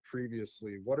hunted like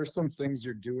previously, what are some things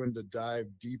you're doing to dive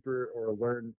deeper or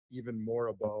learn even more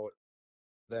about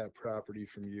that property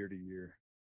from year to year?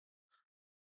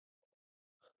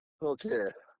 Okay.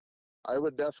 I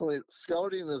would definitely,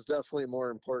 scouting is definitely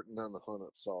more important than the hunt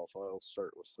itself. I'll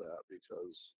start with that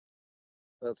because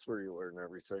that's where you learn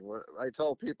everything. I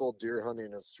tell people deer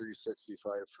hunting is 365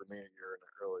 for me a year, and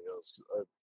it really is.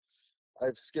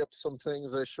 I've skipped some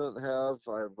things I shouldn't have.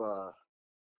 I've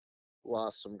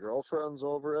lost some girlfriends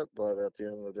over it, but at the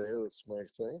end of the day, that's my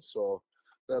thing. So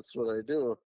that's what I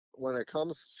do. When it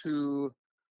comes to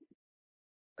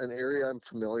an area I'm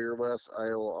familiar with, I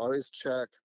will always check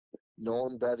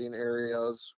known bedding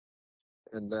areas,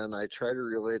 and then I try to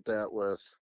relate that with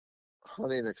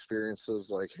hunting experiences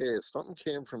like, hey, something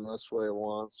came from this way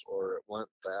once or it went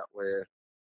that way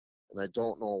and I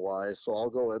don't know why. So I'll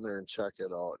go in there and check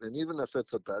it out. And even if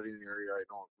it's a bedding area I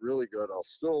know really good, I'll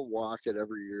still walk it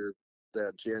every year,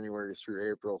 that January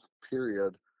through April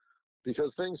period,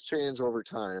 because things change over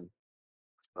time.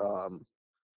 Um,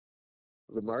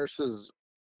 the marshes,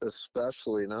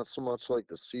 especially, not so much like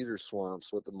the cedar swamps,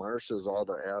 but the marshes, all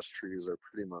the ash trees are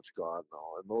pretty much gone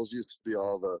now. And those used to be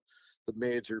all the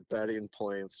major bedding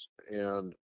points,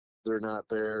 and they're not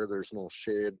there. There's no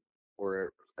shade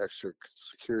or extra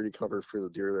security cover for the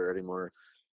deer there anymore.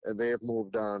 And they have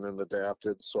moved on and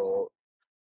adapted. So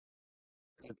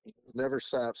it never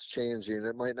stops changing.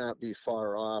 It might not be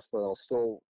far off, but I'll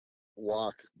still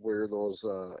walk where those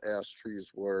ash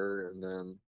trees were, and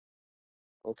then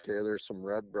okay, there's some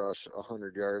red brush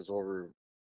 100 yards over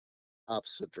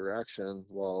opposite direction.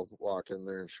 While walking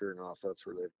there, and sure enough, that's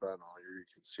where they've been all year. You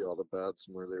can see all the beds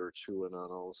and where they were chewing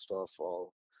on all the stuff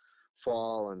all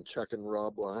fall, and checking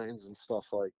rub lines and stuff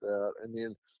like that. I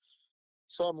mean,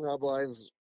 some rub lines,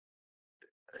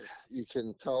 you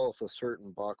can tell if a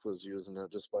certain buck was using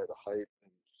it just by the height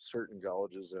and certain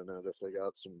gouges in it, if they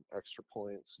got some extra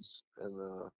points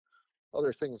and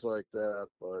other things like that.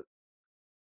 But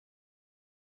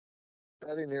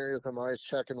bedding areas, I'm always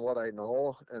checking what I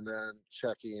know and then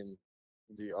checking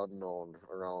the unknown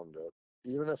around it.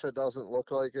 Even if it doesn't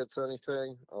look like it's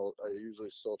anything, I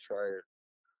usually still try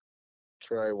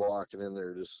walking in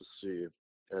there just to see.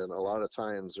 And a lot of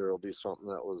times there will be something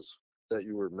that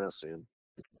you were missing.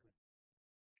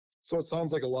 So it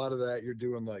sounds like a lot of that you're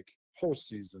doing like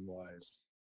postseason wise.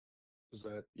 Is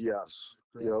that Yes.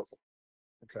 correct? Yep.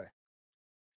 Okay.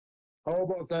 How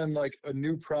about then like a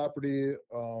new property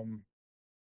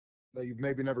that you've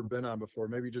maybe never been on before?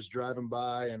 Maybe just driving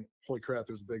by and holy crap,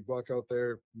 there's a big buck out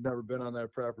there. Never been on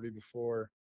that property before.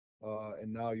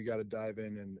 And now you got to dive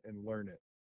in and learn it.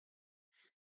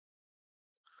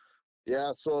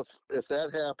 Yeah, so if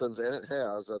that happens, and it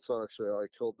has, that's actually how I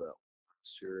killed that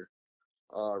last year.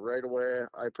 Right away,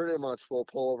 I pretty much will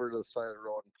pull over to the side of the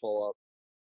road and pull up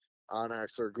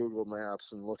Onyx or Google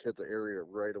Maps and look at the area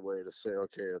right away to say,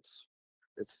 okay,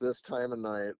 it's this time of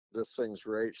night. This thing's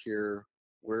right here.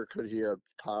 Where could he have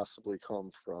possibly come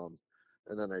from?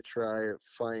 And then I try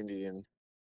finding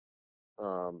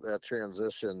that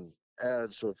transition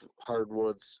edge of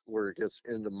hardwoods where it gets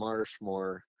into marsh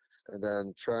more, and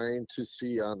then trying to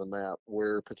see on the map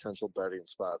where potential bedding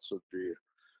spots would be.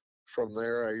 From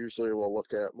there, I usually will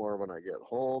look at more when I get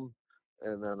home,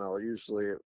 and then I'll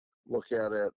usually look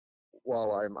at it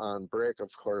while I'm on break, of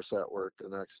course, at work the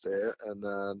next day. And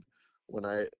then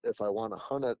if I want to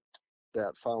hunt it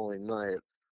that following night,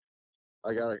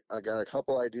 I got a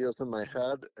couple ideas in my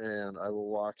head, and I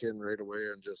will walk in right away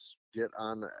and just get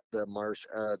on the marsh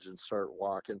edge and start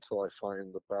walking until I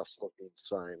find the best looking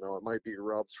sign. Now it might be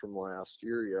rubs from last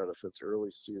year yet if it's early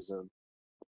season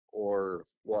or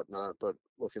whatnot, but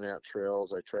looking at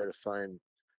trails, I try to find.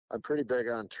 I'm pretty big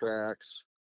on tracks.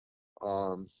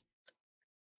 Um,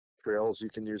 Trails, you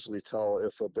can usually tell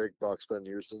if a big buck's been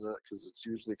using it because it's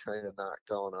usually kind of knocked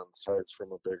down on the sides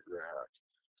from a big rack.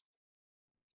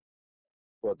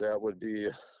 But that would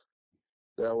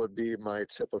be my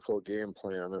typical game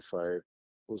plan if I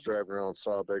was driving around,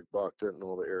 saw a big buck, didn't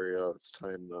know the area. It's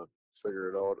time to figure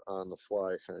it out on the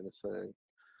fly, kind of thing.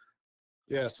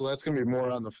 Yeah, so that's gonna be more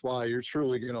on the fly. You're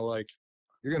truly gonna like,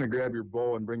 you're gonna grab your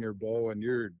bow and bring your bow, and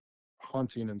you're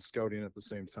hunting and scouting at the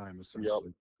same time, Yep,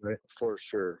 essentially, right? for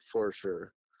sure, for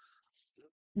sure.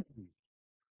 Now,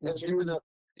 And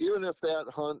even if that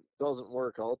hunt doesn't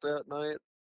work out that night,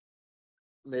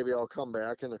 maybe I'll come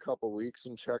back in a couple weeks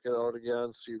and check it out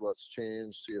again, see what's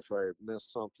changed, see if I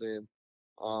missed something.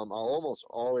 I'll almost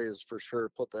always for sure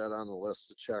put that on the list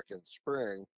to check in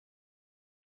spring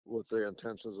with the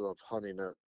intentions of hunting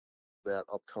it that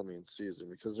upcoming season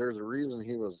because there's a reason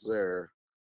he was there.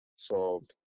 So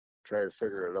try to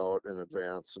figure it out in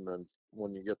advance, and then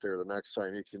when you get there the next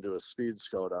time, you can do a speed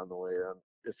scout on the way in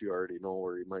if you already know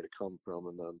where he might have come from,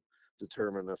 and then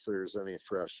determine if there's any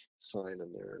fresh sign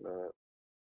in there or not.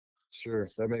 Sure,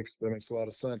 that makes a lot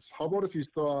of sense. How about if you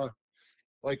saw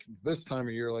like this time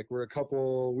of year, like we're a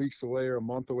couple weeks away or a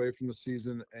month away from the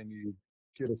season, and you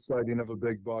get a sighting of a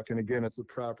big buck, and again, it's a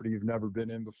property you've never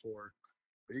been in before.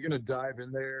 Are you going to dive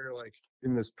in there like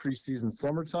in this preseason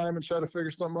summertime and try to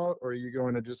figure something out, or are you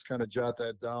going to just kind of jot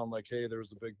that down, like, hey, there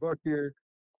was a big buck here,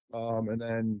 and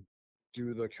then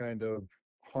do the kind of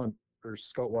hunt or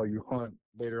scout while you hunt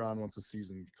later on once the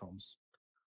season comes?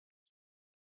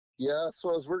 Yeah,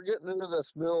 so as we're getting into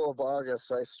this middle of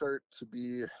August, I start to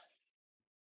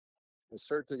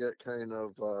get kind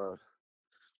of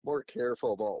more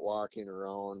careful about walking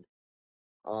around.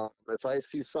 If I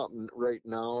see something right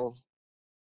now,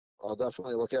 I'll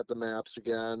definitely look at the maps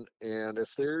again. And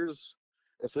if there's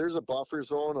a buffer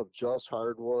zone of just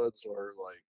hardwoods or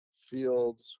like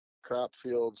fields, crop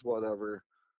fields, whatever,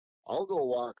 I'll go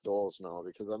walk those now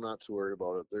because I'm not too worried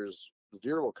about it. The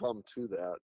deer will come to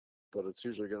that, but it's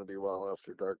usually going to be well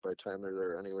after dark by the time they're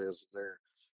there anyways. They're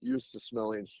used to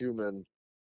smelling human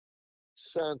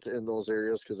scent in those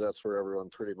areas because that's where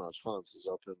everyone pretty much hunts is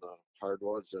up in the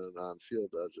hardwoods and on field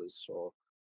edges. So,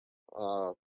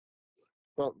 uh,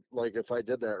 but like if I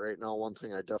did that right now, one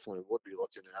thing I definitely would be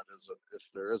looking at is if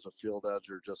there is a field edge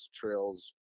or just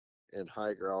trails and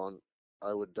high ground,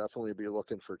 I would definitely be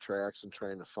looking for tracks and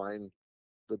trying to find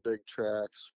the big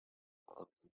tracks. Uh,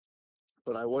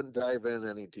 But I wouldn't dive in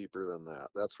any deeper than that.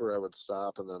 That's where I would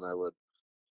stop, and then I would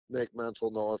make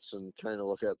mental notes and kind of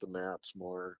look at the maps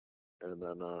more, and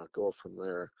then go from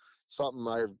there.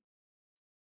 Something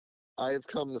I've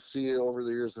come to see over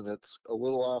the years, and it's a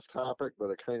little off topic, but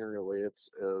it kind of relates.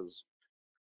 Is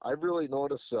I've really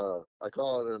noticed, I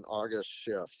call it an August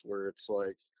shift, where it's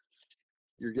like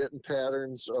you're getting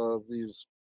patterns of these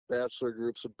bachelor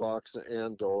groups of bucks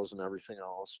and does and everything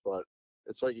else, but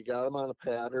it's like you got them on a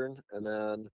pattern, and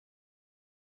then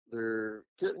they're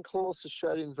getting close to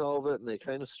shedding velvet, and they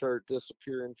kind of start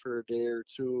disappearing for a day or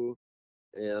two.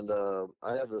 And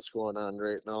I have this going on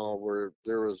right now where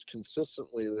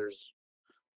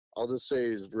I'll just say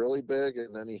he's really big,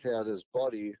 and then he had his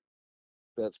buddy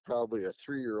that's probably a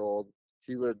 3-year-old.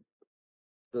 He would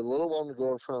The little one would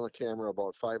go in front of the camera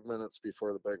about 5 minutes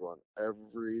before the big one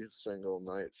every single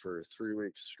night for 3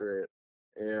 weeks straight.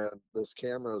 And this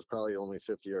camera is probably only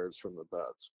 50 yards from the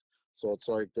beds. So it's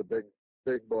like the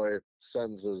big boy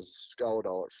sends his scout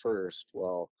out first.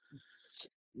 Well,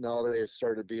 now they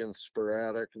started being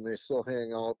sporadic and they still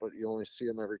hang out, but you only see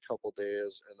them every couple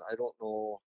days. And I don't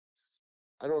know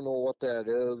what that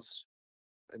is.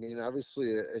 I mean,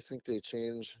 obviously, I think they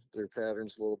change their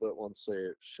patterns a little bit once they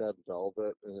shed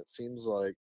velvet, and it seems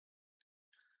like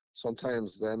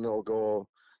sometimes then they'll go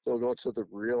to the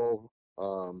real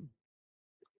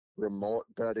remote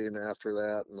bedding after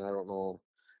that, and I don't know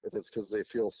if it's because they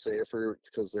feel safer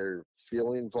because they're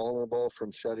feeling vulnerable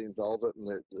from shedding velvet,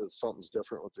 and something's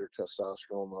different with their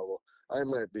testosterone level. I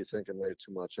might be thinking way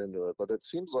too much into it, but it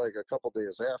seems like a couple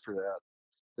days after that,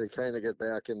 they kind of get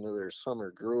back into their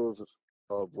summer groove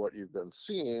of what you've been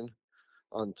seeing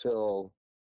until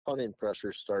hunting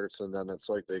pressure starts, and then it's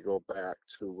like they go back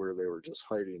to where they were just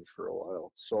hiding for a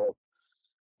while. So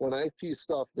when I see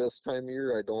stuff this time of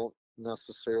year, I don't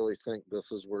necessarily think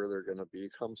this is where they're going to be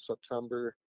come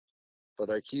September, but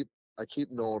I keep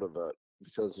note of it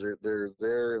because they're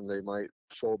there and they might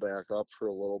show back up for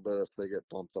a little bit if they get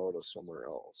bumped out of somewhere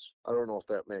else. I don't know if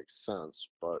that makes sense,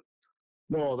 but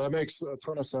No, that makes a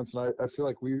ton of sense. And I feel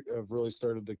like we have really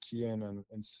started to key in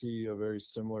and see a very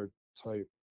similar type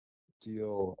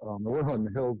deal. We're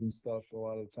hunting hills and stuff a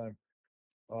lot of the time.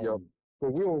 yep,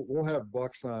 But we'll have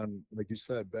bucks on, like you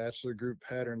said, bachelor group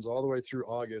patterns all the way through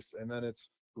August, and then it's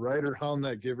right around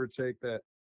that give or take that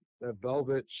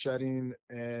velvet shedding,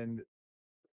 and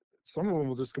some of them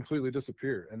will just completely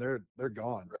disappear, and they're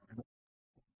gone,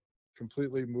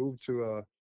 completely moved to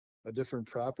a different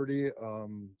property.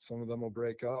 Some of them will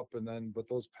break up, and then but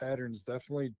those patterns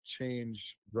definitely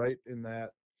change right in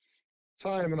that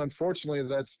time, and unfortunately,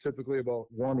 that's typically about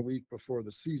 1 week before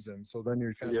the season. So then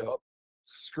you're kind of yep,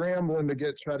 scrambling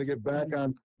to try to get back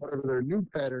on whatever their new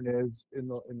pattern is in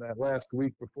that last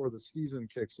week before the season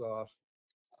kicks off.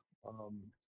 Um,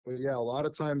 but yeah, a lot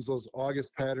of times those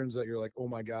August patterns that you're like, oh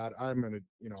my God,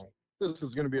 this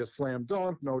is gonna be a slam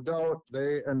dunk, no doubt.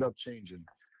 They end up changing.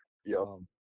 yep. Um,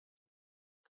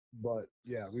 but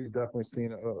yeah, we've definitely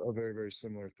seen a very, very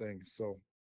similar thing. So,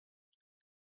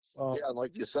 Yeah, and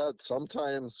like you said,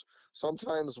 sometimes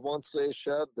once they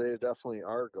shed, they definitely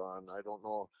are gone. I don't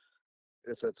know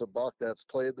if it's a buck that's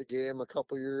played the game a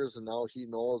couple years and now he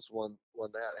knows when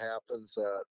that happens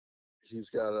that he's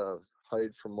got to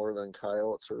hide from more than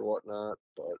coyotes or whatnot.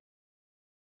 But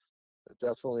it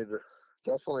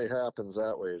definitely happens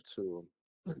that way too.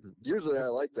 Usually, I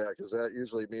like that because that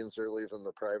usually means they're leaving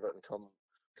the private and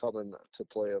coming to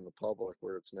play in the public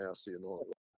where it's nasty and all.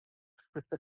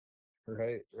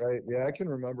 right, right. Yeah, I can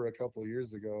remember a couple of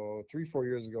years ago, 3, 4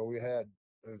 years ago, we had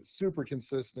a super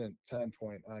consistent 10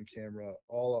 point on camera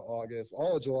all of August,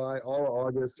 all of July, all of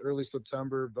August, early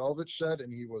September, velvet shed,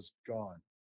 and he was gone.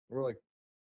 We're like,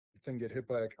 you think get hit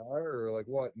by a car or like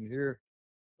what? And here,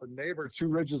 a neighbor 2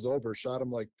 ridges over shot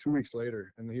him like 2 weeks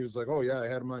later, and he was like, "Oh yeah, I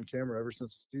had him on camera ever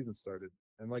since the season started."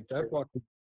 And like that Sure. buck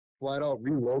flat out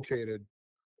relocated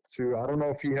to, I don't know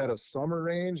if he had a summer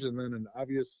range and then an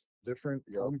obvious different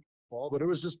Yep. fall, but it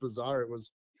was just bizarre. It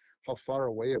was how far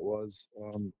away it was,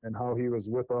 and how he was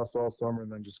with us all summer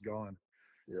and then just gone.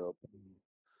 Yep.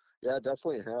 Yeah, it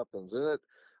definitely happens. And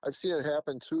I've seen it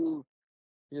happen too,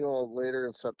 later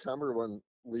in September when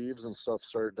leaves and stuff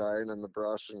start dying and the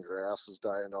brush and grass is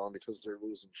dying down because they're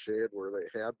losing shade where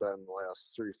they had been the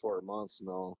last 3, 4 months.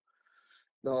 Now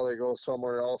they go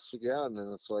somewhere else again,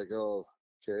 and it's like, oh,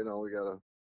 okay, now we gotta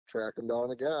track him down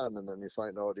again, and then you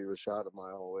find out he was shot a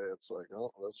mile away. It's like,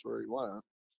 oh, that's where he went.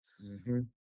 Hmm.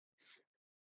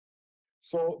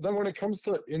 So then, when it comes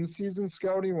to in-season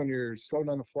scouting, when you're scouting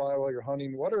on the fly while you're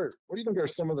hunting, what do you think are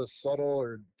some of the subtle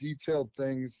or detailed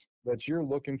things that you're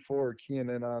looking for or keying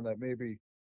in on that maybe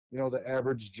the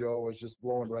average Joe is just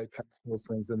blowing right past those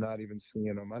things and not even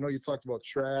seeing them? I know you talked about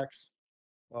tracks,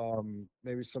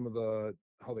 maybe some of the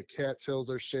how the cattails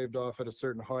are shaved off at a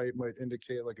certain height might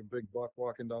indicate like a big buck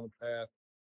walking down the path.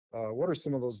 What are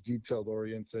some of those detailed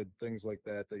oriented things like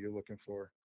that that you're looking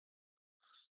for?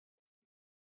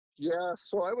 Yeah,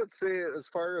 so I would say, as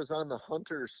far as on the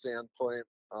hunter standpoint,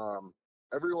 um,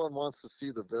 everyone wants to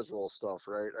see the visual stuff,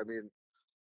 right? I mean,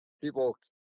 people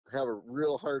have a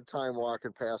real hard time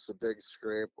walking past a big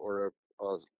scrape or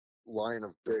a line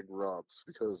of big rubs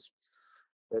because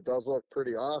it does look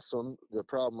pretty awesome. The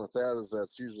problem with that is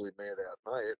that's usually made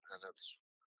at night and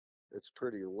it's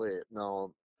pretty late.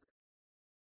 Now,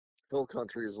 hill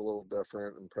country is a little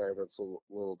different and private's a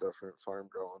little different, farm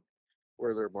ground,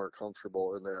 where they're more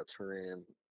comfortable in that terrain.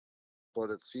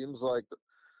 But it seems like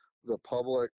the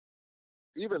public,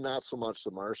 even not so much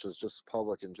the marshes, just the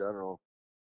public in general,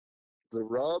 the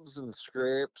rubs and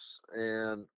scrapes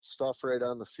and stuff right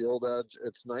on the field edge,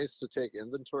 it's nice to take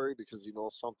inventory because you know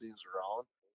something's around,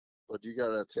 but you got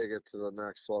to take it to the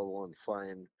next level and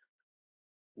find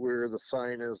where the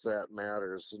sign is that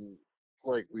matters. And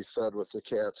like we said with the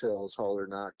cattails, how they're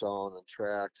knocked down and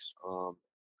tracked.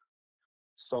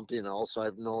 Something else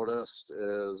I've noticed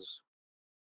is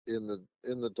in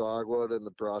the dogwood and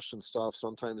the brush and stuff.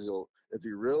 Sometimes if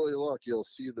you really look, you'll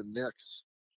see the nicks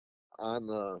on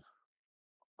the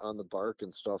bark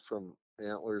and stuff from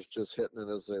antlers just hitting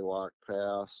it as they walk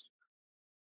past.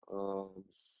 Um,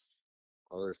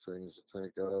 Other things to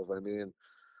think of. I mean,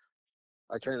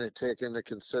 I kind of take into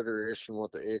consideration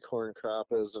what the acorn crop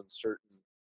is in certain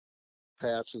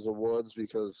patches of woods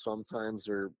because sometimes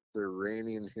they're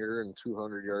raining here and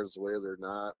 200 yards away they're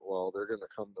not. Well, they're going to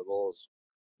come to those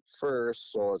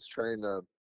first, so it's trying to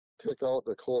pick out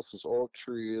the closest oak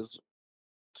trees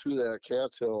to that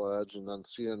cattail edge and then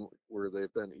seeing where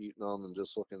they've been eating them and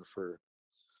just looking for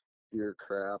deer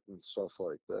crap and stuff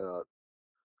like that.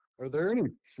 Are there any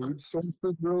food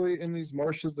sources really in these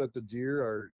marshes that the deer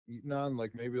are eating on?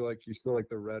 Like maybe like you saw like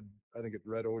the red, I think it's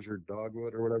red osier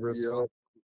dogwood or whatever it's Yep. called.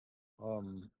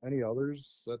 Any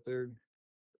others that they're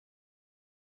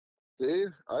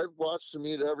I've watched them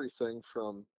eat everything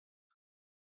from,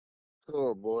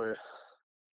 oh boy,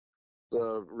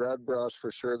 the red brush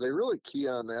for sure. They really key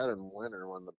on that in winter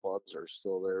when the buds are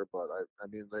still there. But I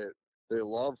mean, they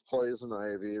love poison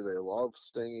ivy. They love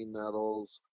stinging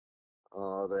nettles.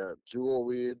 That jewel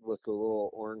weed with the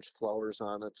little orange flowers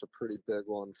on it's a pretty big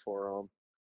one for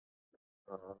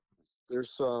them. Uh,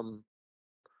 there's some,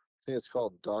 I think it's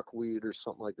called duckweed or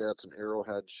something like that. It's an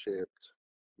arrowhead shaped,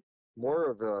 more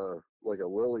of a like a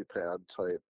lily pad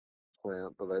type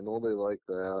plant, but I know they like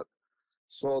that.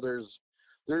 So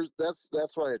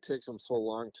that's why it takes them so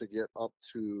long to get up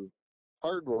to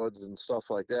hardwoods and stuff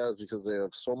like that is because they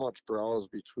have so much browse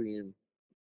between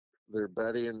their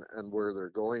bedding and where they're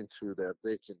going to that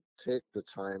they can take the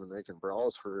time and they can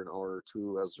browse for an hour or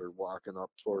two as they're walking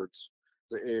up towards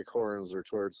the acorns or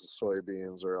towards the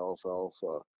soybeans or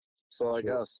alfalfa. So I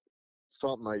Sure. guess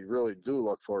something I really do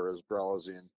look for is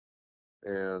browsing.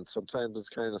 And sometimes it's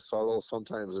kind of subtle.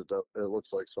 Sometimes it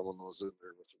looks like someone was in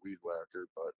there with a weed whacker,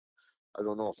 but I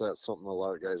don't know if that's something a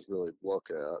lot of guys really look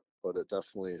at. But it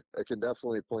can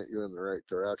definitely point you in the right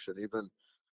direction.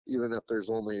 Even if there's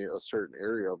only a certain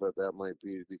area of it, that might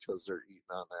be because they're eating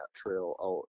on that trail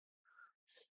out.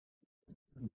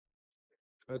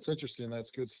 That's interesting.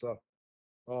 That's good stuff.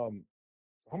 Um,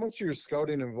 how much of your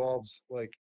scouting involves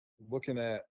like looking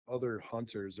at other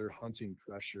hunters or hunting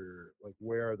pressure? Like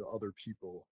where are the other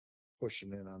people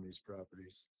pushing in on these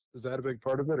properties? Is that a big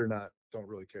part of it or not? Don't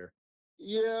really care.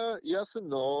 Yeah, yes and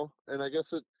no. And I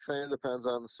guess it kind of depends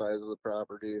on the size of the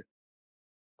property.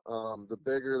 The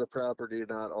bigger the property,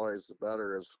 not always the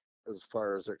better as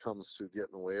far as it comes to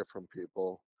getting away from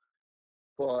people.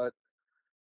 But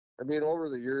I mean, over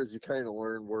the years, you kind of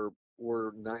learn where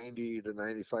 90 to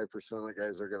 95% of the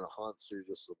guys are going to hunt, so you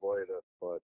just avoid it.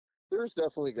 But there's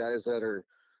definitely guys that are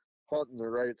hunting the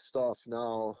right stuff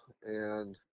now,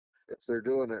 and if they're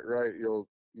doing it right, you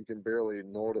can barely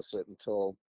notice it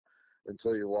until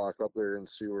you walk up there and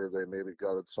see where they maybe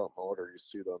gutted something out or you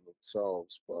see them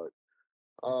themselves. But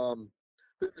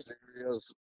there's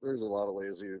areas, there's a lot of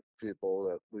lazy people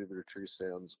that leave their tree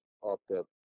stands up that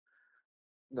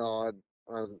no,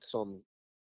 on some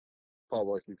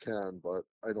public you can, but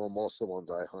I know most of the ones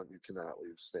I hunt you cannot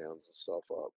leave stands and stuff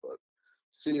up. But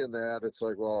seeing that, it's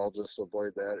like, well, I'll just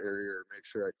avoid that area or make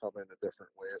sure I come in a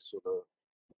different way so the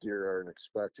deer aren't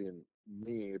expecting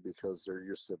me because they're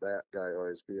used to that guy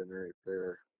always being right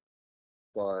there.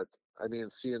 But I mean,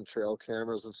 seeing trail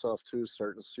cameras and stuff too,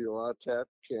 starting to see a lot of tap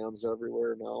cams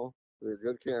everywhere now. They're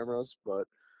good cameras, but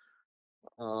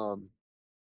um,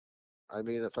 I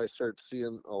mean, if I start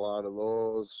seeing a lot of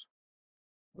those,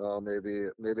 well, maybe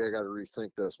I got to rethink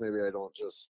this. Maybe I don't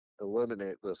just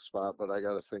eliminate this spot, but I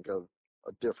got to think of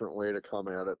a different way to come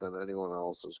at it than anyone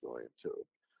else is going to.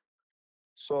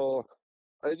 So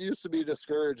it used to be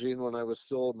discouraging when I was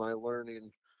still in my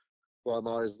learning. Well, I'm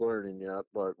always learning yet,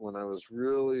 but when I was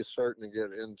really starting to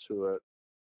get into it,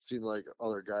 seemed like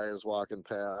other guys walking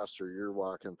past or you're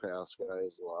walking past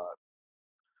guys a lot.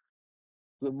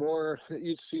 The more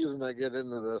each season I get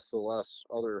into this, the less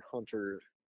other hunter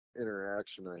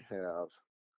interaction I have,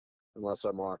 unless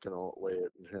I'm walking out late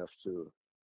and have to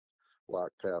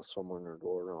walk past someone or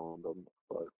go around them.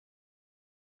 But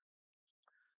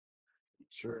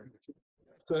Sure.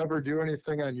 To ever do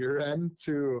anything on your end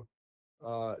to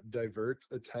divert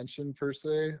attention per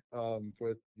se?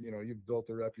 With you've built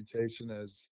a reputation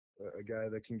as a guy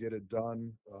that can get it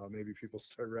done. Maybe people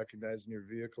start recognizing your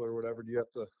vehicle or whatever. Do you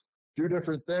have to do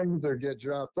different things or get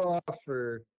dropped off,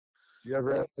 or do you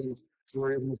ever have to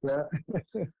worry about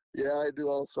that? yeah, I do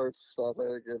all sorts of stuff. I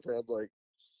think I've had like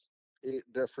 8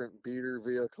 different beater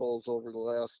vehicles over the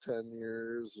last 10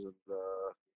 years. And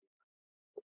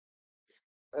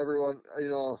every once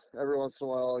in a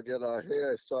while I get a,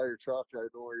 hey, I saw your truck. I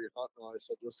know where you're hunting. I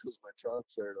said, just because my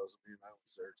truck's there doesn't mean I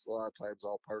was there. 'Cause a lot of times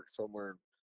I'll park somewhere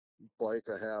and bike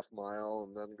a half mile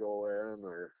and then go in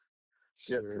or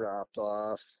get Sure. dropped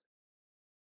off.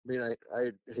 I mean,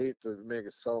 I hate to make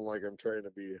it sound like I'm trying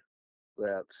to be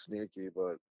that sneaky,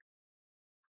 but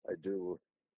I do.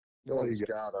 You Well, you almost get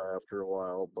gotta after a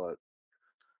while, but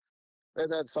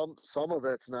and then some of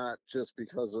it's not just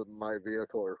because of my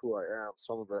vehicle or who I am.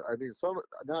 Some of it, I mean,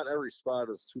 not every spot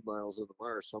is 2 miles in the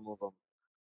marsh. Some of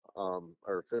them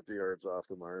are 50 yards off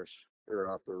the marsh or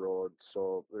off the road.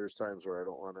 So there's times where I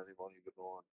don't want anyone even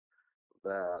knowing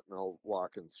that, and I'll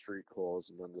walk in street clothes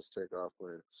and then just take off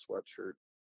my sweatshirt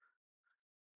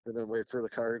and then wait for the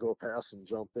car to go past and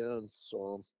jump in.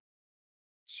 So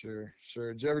sure,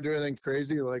 sure. Did you ever do anything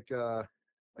crazy like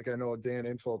I know Dan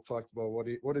Infeld talked about what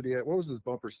did he what was his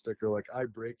bumper sticker, like I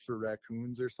brake for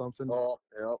raccoons or something? oh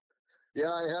yeah,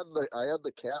 yeah. I had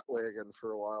the cat wagon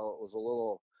for a while. It was a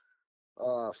little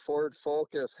Ford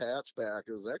Focus hatchback.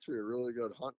 It was actually a really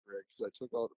good hunt rig because I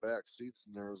took out the back seats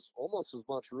and there was almost as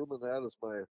much room in that as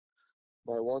my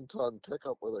 1-ton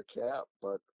pickup with a cat.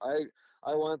 But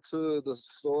I went to the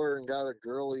store and got a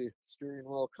girly steering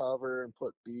wheel cover and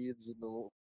put beads in the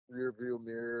rear view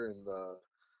mirror. And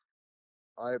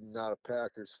I'm not a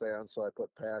Packers fan, so I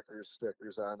put Packers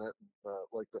stickers on it,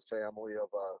 like the family of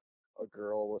a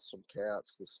girl with some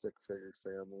cats, the stick figure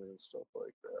family and stuff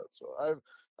like that. So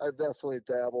I've definitely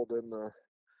dabbled in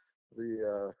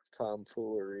the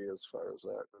tomfoolery as far as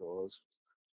that goes.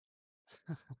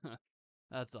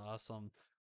 That's awesome.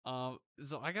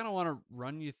 So I kind of want to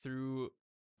run you through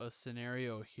a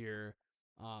scenario here.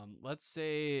 Let's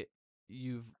say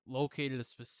you've located a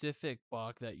specific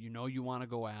buck that you know you want to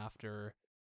go after.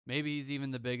 Maybe he's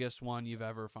even the biggest one you've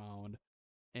ever found.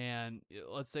 and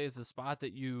let's say it's a spot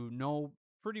that you know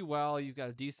pretty well, you've got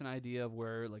a decent idea of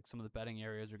where like some of the bedding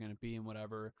areas are going to be and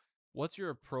whatever. What's your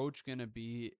approach going to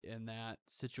be in that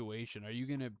situation? Are you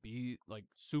going to be like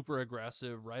super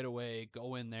aggressive right away,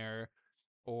 go in there,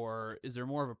 or is there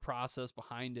more of a process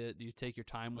behind it? Do you take your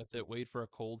time with it, wait for a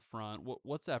cold front?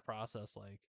 What's that process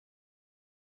like?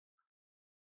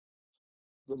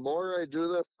 The more I do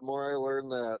this, the more I learn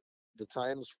that the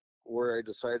times where I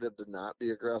decided to not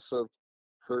be aggressive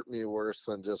hurt me worse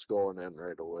than just going in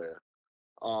right away.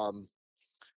 Um,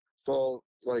 so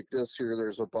like this year,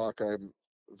 there's a buck I'm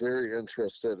very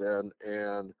interested in,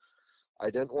 and I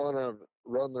didn't want to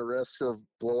run the risk of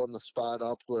blowing the spot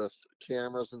up with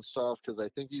cameras and stuff because I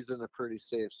think he's in a pretty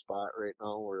safe spot right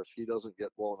now. Where if he doesn't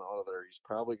get blown out of there, he's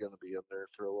probably going to be in there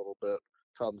for a little bit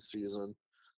come season.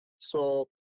 So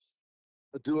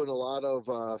doing a lot of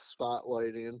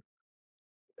spotlighting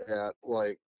at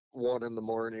like 1 in the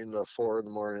morning to 4 in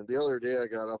the morning. The other day I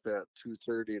got up at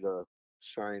 2:30 to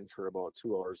shine for about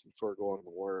 2 hours before going to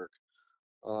work.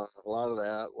 A lot of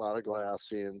that, a lot of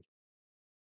glassing,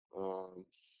 um,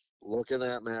 looking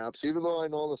at maps. Even though I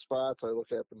know the spots, I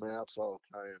look at the maps all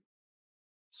the time.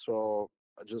 So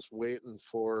I'm just waiting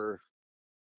for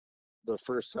the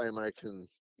first time I can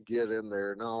get in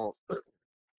there. Now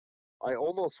I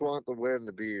almost want the wind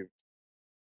to be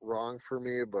wrong for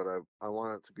me, but I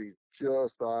want it to be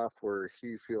just off where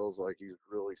he feels like he's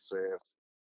really safe.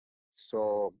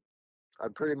 So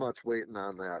I'm pretty much waiting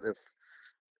on that.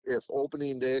 If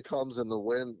opening day comes and the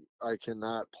wind I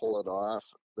cannot pull it off,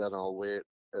 then I'll wait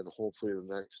and hopefully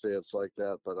the next day it's like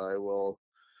that. But I will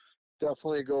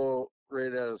definitely go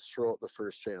right at his throat the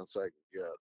first chance I can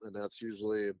get. And that's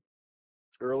usually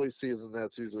early season,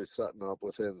 that's usually setting up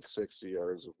within 60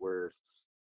 yards of where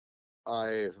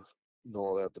I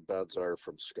know that the beds are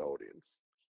from scouting.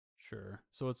 Sure.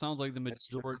 So it sounds like the If it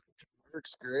majority.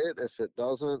 works great. If it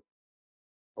doesn't,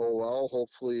 oh well.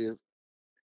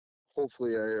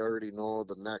 Hopefully I already know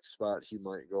the next spot he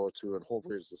might go to, and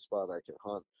hopefully it's the spot I can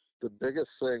hunt. The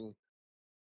biggest thing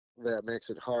that makes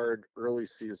it hard early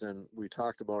season, we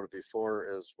talked about it before,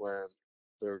 is when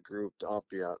they're grouped up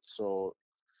yet. So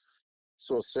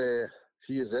say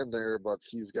he's in there, but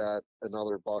he's got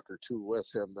another buck or two with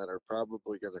him that are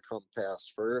probably going to come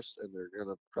past first, and they're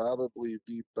going to probably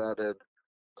be bedded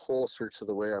closer to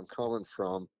the way I'm coming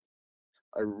from.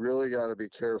 I really got to be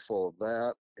careful of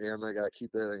that, and I got to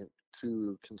keep that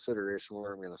into consideration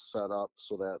where I'm going to set up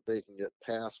so that they can get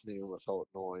past me without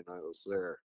knowing I was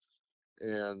there.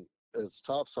 And it's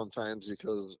tough sometimes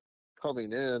because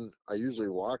coming in, I usually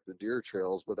walk the deer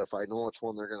trails, but if I know which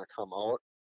one they're going to come out,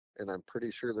 and I'm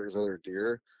pretty sure there's other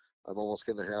deer, I'm almost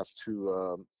going to have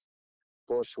to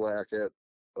bushwhack it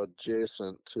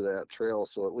adjacent to that trail.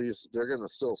 So at least they're going to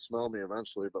still smell me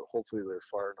eventually, but hopefully they're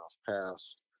far enough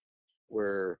past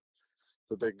where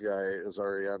the big guy is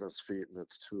already on his feet and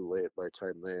it's too late by the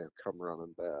time they come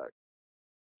running back.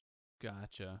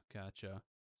 Gotcha, gotcha.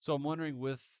 So I'm wondering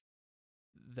with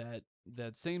that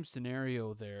same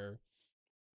scenario there,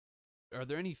 are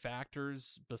there any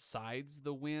factors besides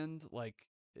the wind, like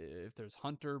if there's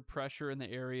hunter pressure in the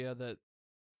area that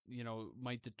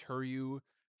might deter you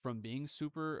from being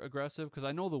super aggressive? Because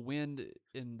I know the wind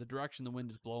in the direction the wind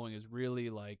is blowing is really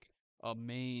like a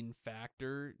main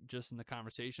factor just in the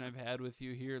conversation I've had with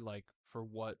you here, like for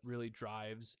what really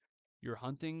drives your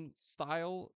hunting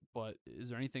style. But is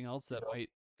there anything else that Yep. might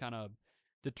kind of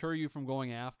deter you from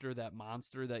going after that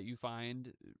monster that you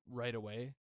find right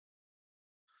away?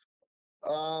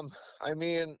 Um, I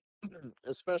mean,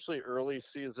 especially early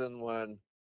season when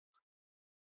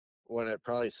it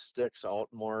probably sticks out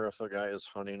more if a guy is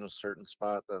hunting a certain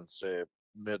spot than say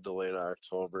mid to late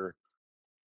October.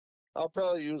 I'll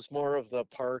probably use more of the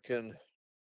park and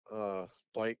uh,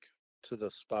 bike to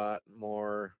the spot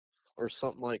more or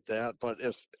something like that. But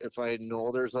if I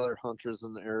know there's other hunters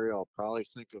in the area, I'll probably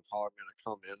think of how I'm going to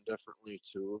come in differently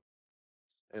too.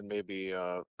 And maybe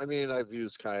I mean I've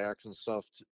used kayaks and stuff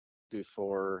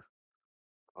before.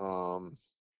 Um,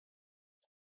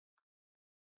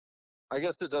 I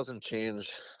guess it doesn't change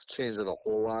it a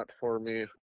whole lot for me,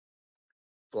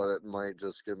 but it might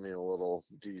just give me a little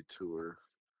detour.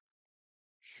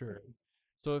 Sure.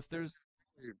 So if there's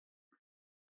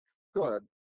Go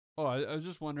oh, ahead. I was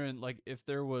just wondering, like, if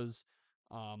there was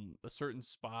a certain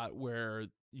spot where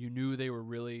you knew they were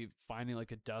really finding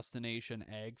like a destination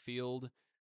ag field,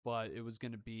 but it was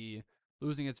going to be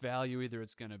losing its value. Either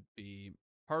it's going to be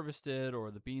harvested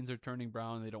or the beans are turning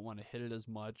brown and they don't want to hit it as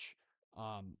much.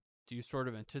 Do you sort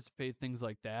of anticipate things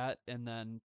like that and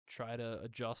then try to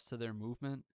adjust to their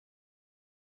movement?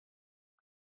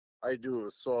 I do.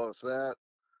 So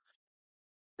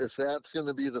if that's going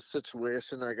to be the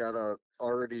situation, I gotta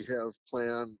already have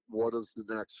planned what is the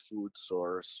next food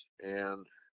source, and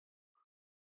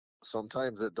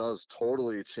sometimes it does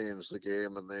totally change the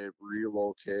game, and they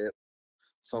relocate.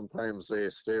 Sometimes they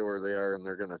stay where they are, and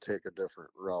they're going to take a different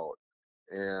route,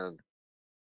 and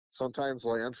sometimes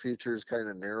land features kind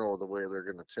of narrow the way they're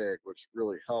going to take, which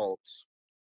really helps,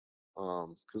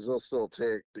 because they'll still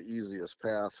take the easiest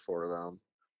path for them.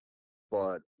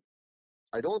 But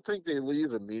I don't think they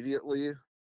leave immediately.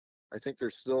 I think they're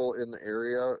still in the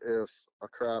area if a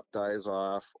crop dies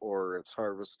off or it's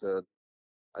harvested.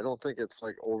 I don't think it's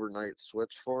like overnight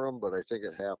switch for them, but I think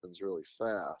it happens really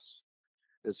fast.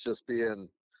 It's just being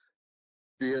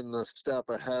the step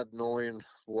ahead, knowing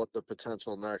what the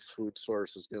potential next food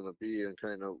source is going to be, and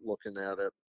kind of looking at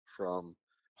it from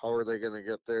how are they going to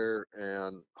get there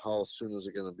and how soon is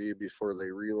it going to be before they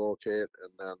relocate,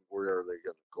 and then where are they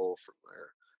going to go from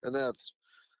there. And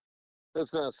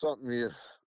that's not something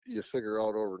you figure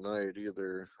out overnight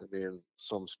either. I mean,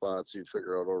 some spots you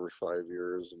figure out over 5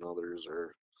 years, and others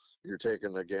are you're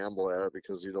taking a gamble at it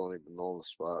because you don't even know the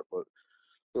spot. But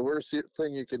the worst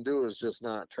thing you can do is just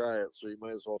not try it. So you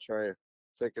might as well try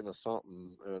thinking of something,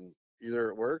 and either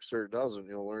it works or it doesn't.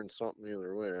 You'll learn something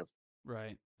either way.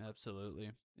 Right.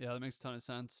 Absolutely. Yeah, that makes a ton of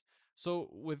sense. So,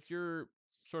 with your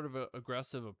sort of a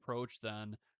aggressive approach,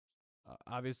 then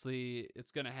obviously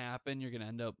it's going to happen. You're going to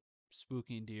end up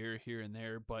spooking deer here and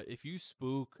there. But if you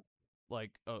spook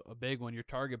like a big one, your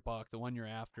target buck, the one you're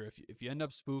after, if you end up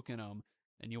spooking him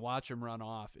and you watch him run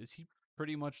off, is he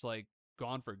pretty much like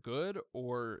gone for good,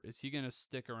 or is he going to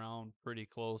stick around pretty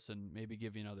close and maybe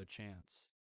give you another chance?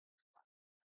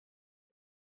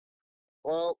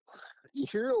 Well, you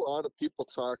hear a lot of people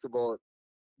talk about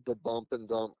the bump and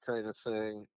dump kind of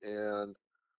thing, and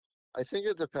I think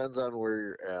it depends on where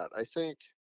you're at. I think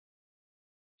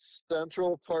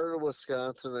central part of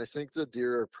Wisconsin, I think the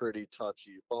deer are pretty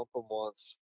touchy. Bump them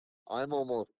once, I'm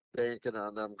almost banking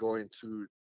on them going to,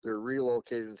 they're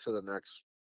relocating to the next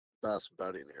best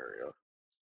bedding area.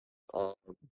 Um,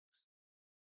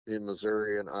 in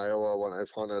Missouri and Iowa, when I've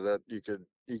hunted it, you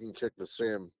can kick the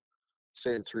same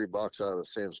 $3 out of the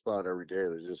same spot every day.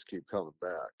 They just keep coming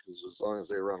back because as long as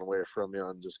they run away from you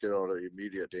and just get out of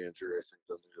immediate danger, I think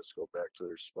then they just go back to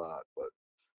their spot. But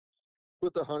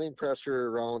with the hunting pressure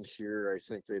around here, I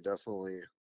think they definitely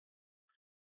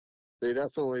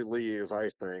leave. I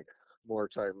think more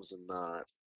times than not.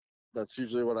 That's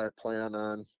usually what I plan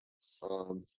on.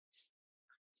 Um,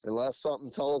 unless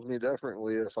something tells me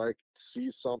differently, if I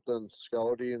see something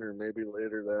scouting or maybe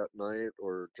later that night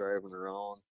or driving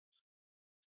around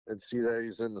and see that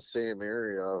he's in the same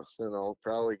area, then I'll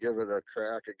probably give it a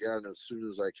crack again as soon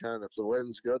as I can. If the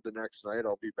wind's good the next night,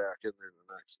 I'll be back in there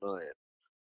the next night.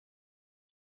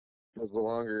 Because the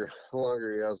longer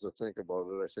he has to think about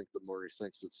it, I think the more he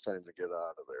thinks it's time to get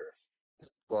out of there.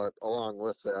 But along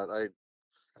with that,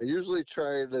 I usually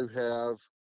try to have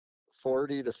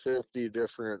 40 to 50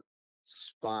 different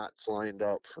spots lined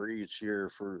up for each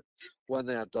year for when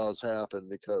that does happen,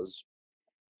 because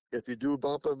if you do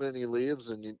bump him and he leaves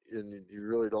and you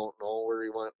really don't know where he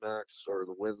went next, or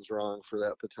the wind's wrong for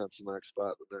that potential next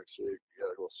spot the next week, you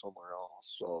gotta go somewhere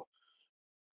else. So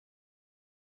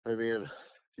I mean,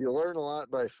 you learn a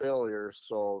lot by failure.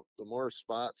 So the more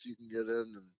spots you can get in,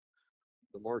 and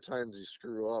the more times you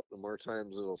screw up, the more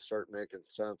times it'll start making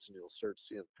sense, and you'll start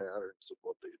seeing patterns of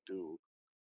what they do.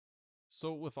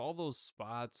 So, with all those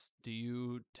spots, do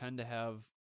you tend to have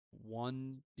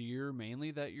one deer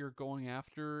mainly that you're going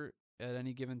after at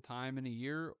any given time in a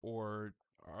year, or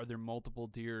are there multiple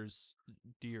deer,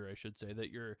 I should say,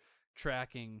 that you're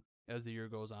tracking as the year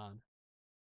goes on?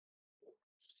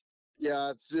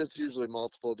 Yeah, it's usually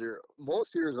multiple deer.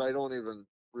 Most years I don't even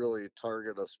really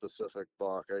target a specific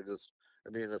buck. I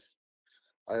mean, if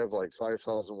I have like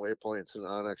 5,000 waypoints in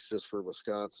Onyx just for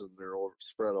Wisconsin, they're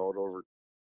spread out over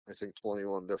I think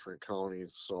 21 different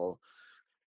counties. So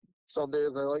some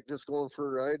days I like just going for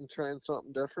a ride and trying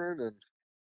something different, and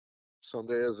some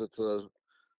days it's a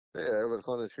hey, I haven't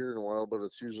hunted here in a while, but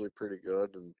it's usually pretty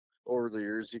good. And over the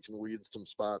years, you can weed some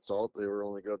spots out. They were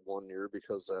only good 1 year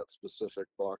because that specific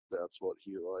buck, that's what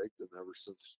he liked. And ever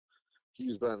since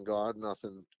he's been gone,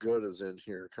 nothing good is in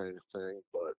here, kind of thing.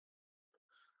 But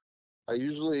I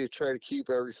usually try to keep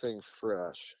everything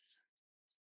fresh.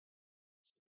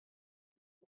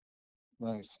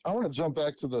 Nice. I want to jump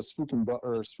back to the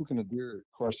spooking a deer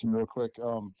question real quick.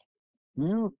 Do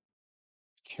you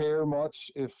care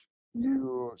much if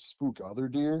you spook other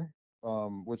deer?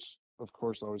 Which of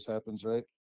course always happens, right?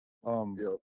 Um,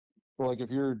 Yep. but like if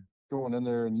you're going in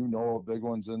there and you know a big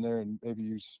one's in there and maybe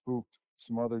you spooked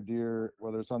some other deer,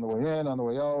 whether it's on the way in, on the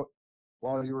way out,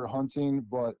 while you were hunting,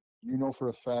 but you know for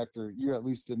a fact, or you at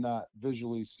least did not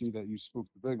visually see that you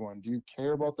spooked the big one. Do you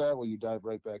care about that? Will you dive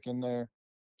right back in there?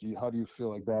 How do you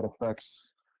feel like that affects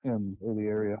him or the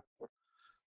area?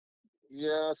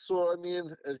 Yeah, so I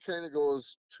mean, it kind of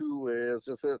goes two ways.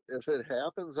 If it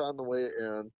happens on the way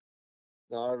in,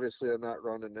 now obviously I'm not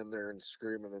running in there and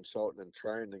screaming and shouting and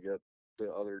trying to get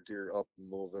the other deer up and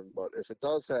moving. But if it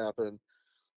does happen,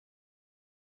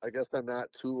 I guess I'm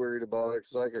not too worried about it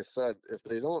because, like I said, if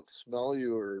they don't smell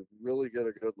you or really get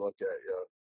a good look at you,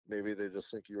 maybe they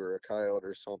just think you were a coyote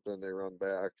or something. They run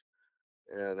back,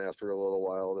 and after a little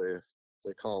while,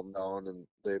 they calm down and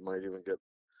they might even get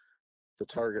the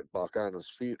target buck on his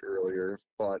feet earlier.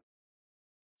 But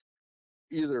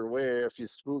either way, if you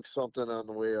spook something on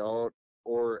the way out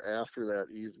or after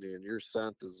that evening, your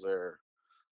scent is there,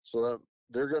 so that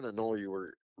they're gonna know you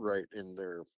were right in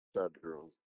their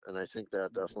bedroom. And I think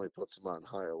that definitely puts them on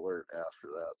high alert after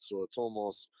that. So it's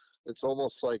almost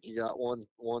like you got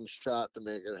one shot to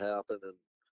make it happen, and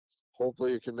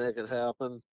hopefully you can make it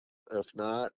happen. If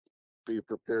not, be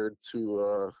prepared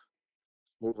to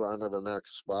move on to the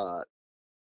next spot.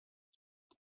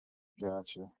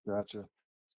 Gotcha, gotcha.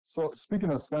 So speaking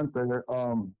of scent there,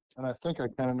 and I think I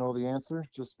kind of know the answer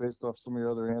just based off some of your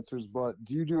other answers, but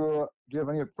do you have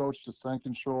any approach to scent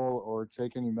control or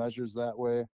take any measures that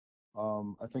way?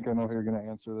 I think I know how you're going to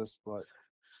answer this, but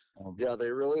Yeah, they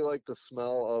really like the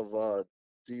smell of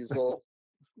diesel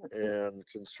and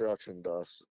construction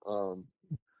dust.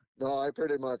 No, I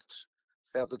pretty much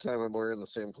half the time I'm wearing the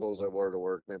same clothes I wore to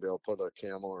work. Maybe I'll put a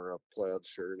camel or a plaid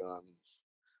shirt on.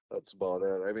 That's about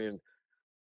it. I mean,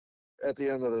 at the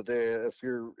end of the day, if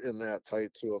you're in that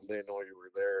tight to them, they know you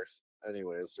were there.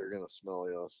 Anyways, they're gonna smell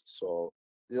you. So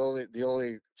the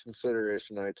only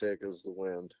consideration I take is the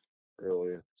wind.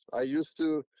 Really, I used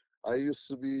to I used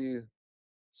to be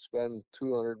spend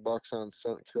 $200 on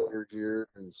scent killer gear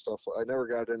and stuff. I never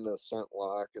got into scent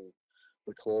lock and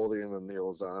the clothing and the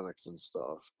ozonics and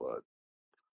stuff, but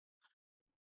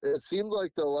it seemed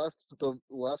like the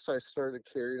less I started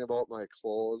caring about my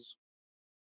clothes,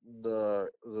 the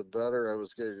better I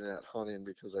was getting at hunting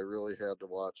because I really had to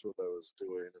watch what I was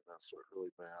doing, and that's what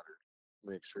really mattered.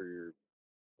 Make sure you're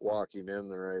walking in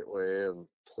the right way and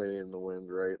playing the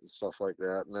wind right and stuff like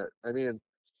that. And that, I mean,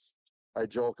 I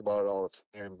joke about it all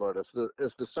the time, but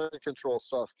if the scent control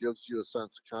stuff gives you a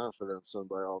sense of confidence, then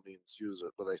by all means use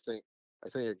it. But I think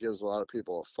it gives a lot of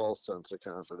people a false sense of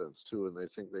confidence too, and they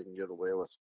think they can get away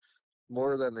with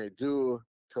more than they do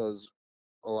because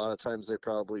a lot of times they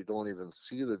probably don't even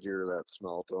see the deer that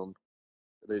smelt them.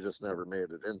 They just never made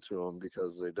it into them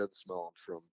because they did smell them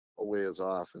from a ways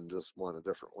off and just went a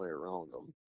different way around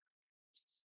them.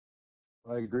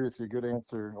 I agree with you. Good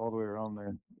answer all the way around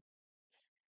there.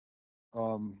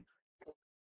 Um,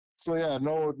 so yeah,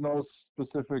 no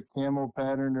specific camo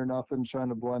pattern or nothing. Trying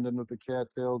to blend in with the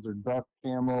cattails or duck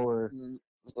camo or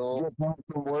just No, get home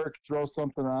from work, throw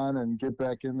something on, and get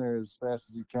back in there as fast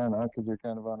as you can, huh? Because you're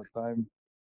kind of on a time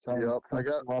yep. I crunch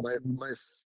got my watching. my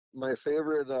my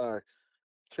favorite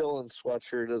killing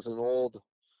sweatshirt is an old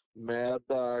Mad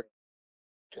Dog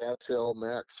Cattail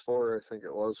Max 4, I think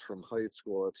it was from high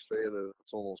school. It's faded.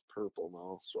 It's almost purple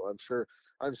now. So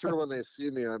I'm sure when they see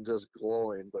me, I'm just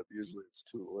glowing, but usually it's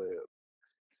too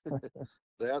late.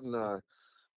 That and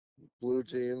blue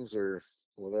jeans or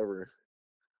whatever.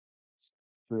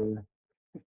 Sure.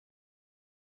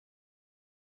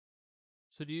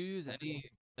 So do you use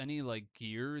any like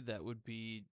gear that would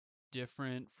be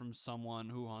different from someone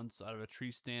who hunts out of a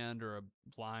tree stand or a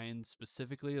blind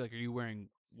specifically? Like, are you wearing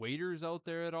waders out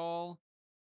there at all?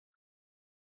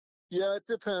 Yeah, it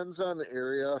depends on the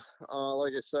area.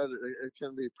 Like I said, it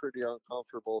can be pretty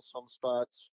uncomfortable. Some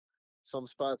spots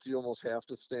you almost have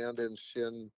to stand in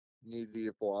shin knee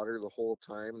deep water the whole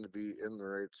time to be in the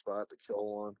right spot to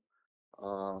kill one.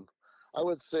 Um, I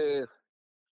would say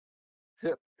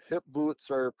hip hip boots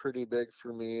are pretty big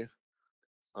for me.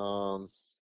 Um,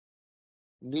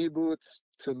 Knee boots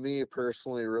to me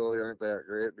personally really aren't that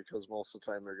great because most of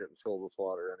the time they're getting filled with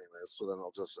water anyway. So then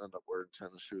I'll just end up wearing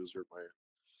tennis shoes or my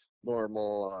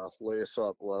normal lace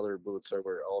up leather boots I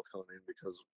wear elk hunting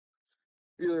because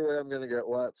either way I'm gonna get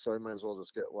wet, so I might as well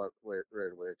just get wet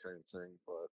right away kind of thing.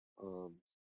 But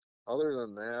other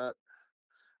than that,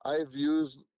 I've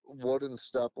used wooden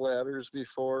step ladders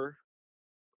before,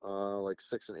 like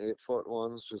 6 and 8 foot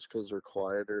ones, just because they're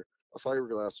quieter. A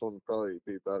fiberglass one would probably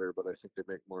be better, but I think they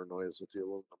make more noise with the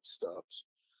aluminum steps.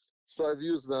 So I've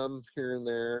used them here and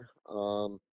there.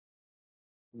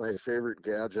 My favorite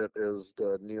gadget is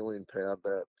the kneeling pad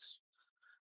that's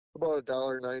about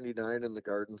 $1.99 in the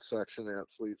garden section at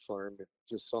Fleet Farm.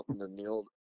 Just something to kneel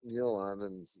kneel on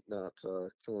and not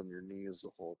killing your knees the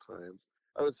whole time.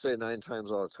 I would say 9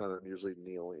 times out of 10, I'm usually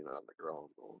kneeling on the ground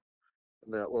though.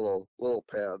 And that little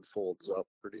pad folds up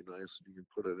pretty nice, and you can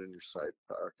put it in your side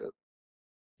pocket.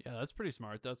 Yeah, that's pretty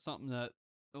smart. That's something that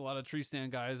a lot of tree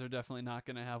stand guys are definitely not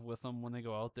going to have with them when they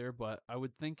go out there. But I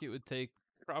would think it would take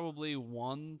probably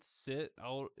one sit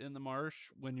out in the marsh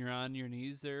when you're on your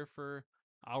knees there for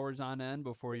hours on end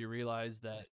before you realize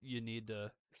that you need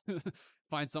to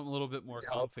find something a little bit more Yeah,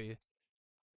 comfy.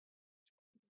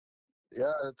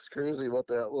 yeah, it's crazy what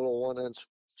that little 1 inch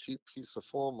cheap piece of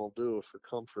foam will do for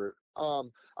comfort.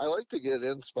 I like to get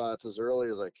in spots as early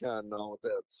as I can. Now, with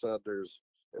that said,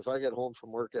 if I get home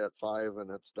from work at 5 and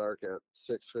it's dark at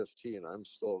 6:15, I'm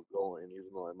still going, even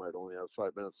though I might only have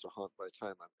 5 minutes to hunt by the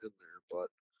time I'm in there.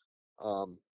 But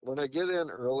when I get in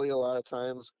early, a lot of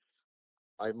times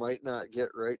I might not get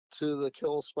right to the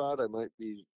kill spot. I might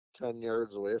be 10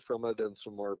 yards away from it in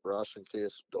some more brush in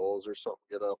case does or something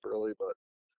get up early. But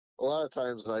a lot of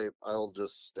times I'll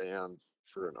just stand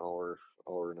for an hour,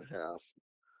 hour and a half,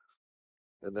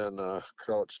 and then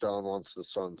crouch down once the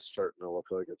sun's starting to look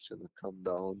like it's gonna come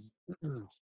down.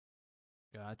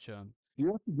 Gotcha. Do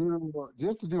you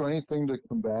have to do anything to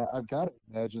combat? I've got to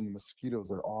imagine mosquitoes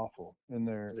are awful in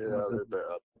there. Yeah, they're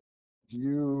bad. Do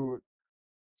you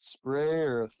spray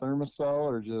or a thermosol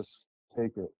or just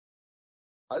take it?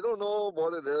 I don't know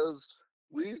what it is.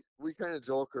 We kind of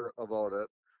joke about it.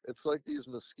 It's like these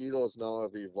mosquitoes now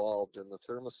have evolved, and the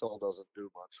thermosol doesn't do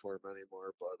much for them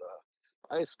anymore.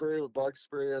 But I spray with bug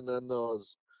spray, and then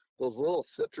those little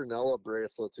citronella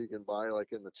bracelets you can buy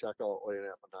like in the checkout lane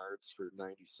at Menards for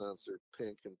 90 cents. They're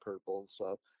pink and purple and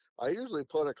stuff. I usually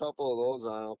put a couple of those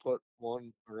on. I'll put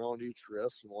one around each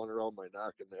wrist and one around my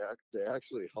neck, and they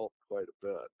actually help quite a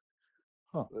bit.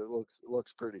 Huh. It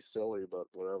looks pretty silly, but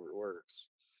whatever works.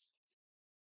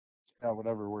 Yeah,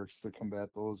 whatever works to combat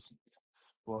those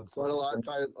blood But cells.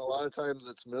 a lot of times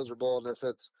it's miserable, and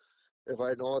if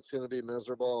I know it's going to be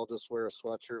miserable, I'll just wear a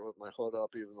sweatshirt with my hood up,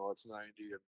 even though it's 90,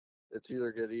 and it's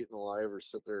either get eaten alive or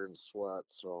sit there and sweat.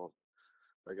 So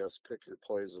I guess pick your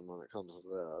poison when it comes to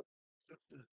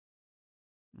that.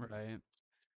 Right.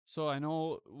 So I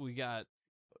know we got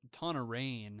a ton of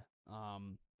rain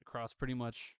across pretty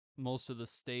much most of the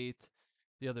state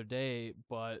the other day,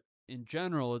 but in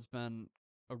general, it's been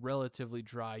a relatively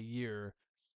dry year.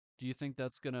 Do you think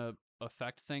that's going to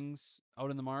affect things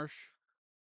out in the marsh?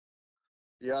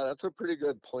 Yeah, that's a pretty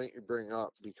good point you bring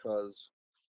up because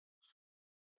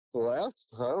the last,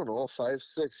 I don't know, 5,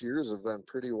 6 years have been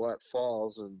pretty wet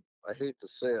falls, and I hate to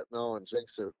say it now and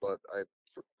jinx it, but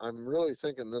I'm really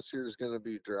thinking this year is going to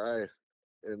be dry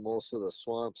in most of the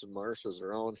swamps and marshes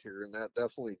around here, and that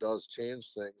definitely does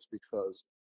change things because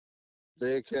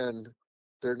they can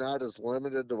they're not as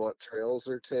limited to what trails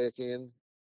they're taking.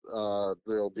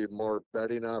 There'll be more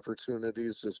bedding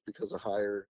opportunities just because of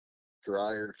higher,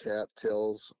 drier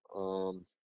cattails.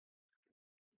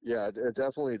 Yeah, it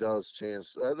definitely does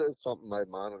change. That is something I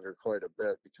monitor quite a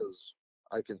bit because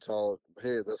I can tell,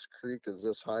 hey, this creek is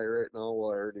this high right now.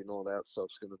 Well, I already know that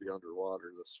stuff's going to be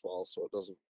underwater this fall, so it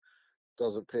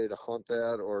doesn't pay to hunt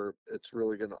that, or it's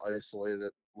really going to isolate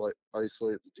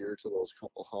the deer to those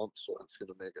couple humps, so it's going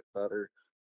to make it better.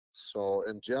 So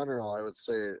in general, I would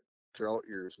say drought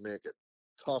years make it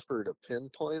tougher to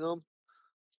pinpoint them,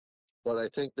 but I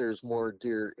think there's more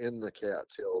deer in the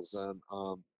cattails than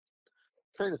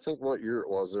trying to think what year it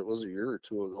was. It was a year or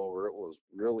two ago where it was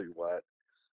really wet,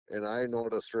 and I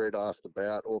noticed right off the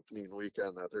bat opening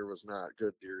weekend that there was not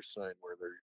good deer sign where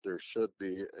there should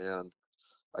be, and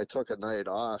I took a night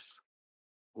off,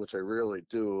 which I rarely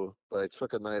do, but I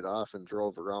took a night off and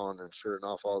drove around, and sure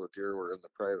enough, all the deer were in the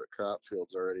private crop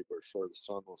fields already before the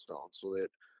sun was down. So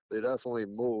they definitely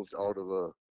moved out of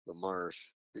the marsh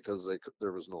because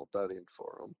there was no bedding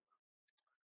for them.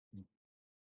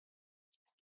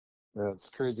 Yeah, it's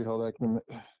crazy how that can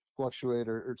fluctuate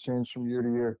or change from year to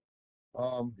year.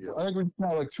 Yeah, I think we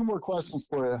got like two more questions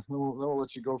for you. Then we'll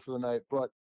let you go for the night. But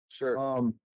sure.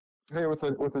 um, hey, with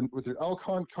your elk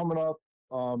hunt coming up,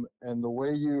 and the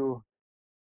way you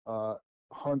uh,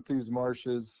 hunt these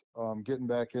marshes, getting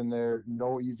back in there,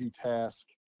 no easy task.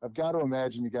 I've got to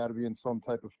imagine you got to be in some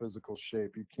type of physical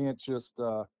shape. You can't just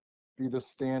be the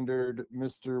standard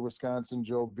Mr. Wisconsin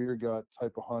Joe Beer Gut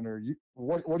type of hunter.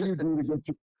 What do you do to get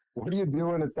to? What are you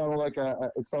doing? It sounded like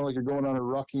you're going on a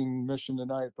rucking mission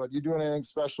tonight. But you doing anything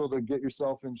special to get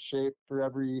yourself in shape for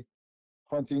every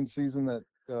hunting season that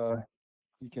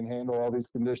you can handle all these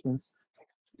conditions?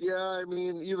 Yeah, I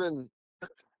mean, even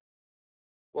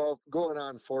well, going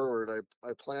on forward,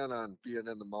 I plan on being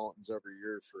in the mountains every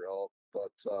year for elk,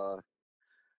 but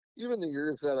even the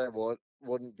years that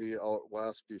wouldn't be out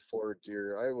west before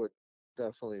deer. I would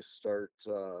definitely start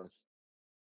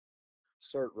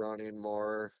running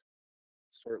more,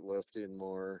 start lifting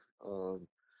more.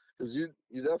 Because you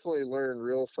definitely learn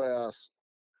real fast,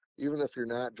 even if you're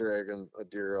not dragging a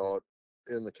deer out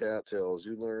in the cattails,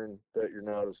 you learn that you're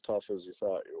not as tough as you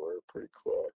thought you were pretty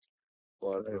quick.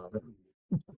 But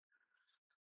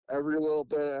every little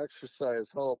bit of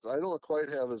exercise helps. I don't quite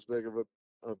have as big of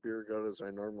a beer gut as I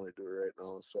normally do right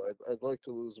now, so I'd like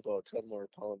to lose about 10 more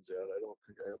pounds yet. I don't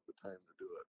think I have the time to do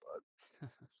it,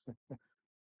 but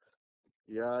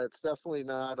yeah, it's definitely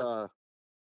not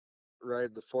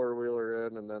ride the four-wheeler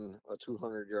in and then a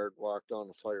 200-yard walk down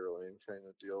the fire lane kind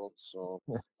of deal. So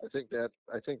I think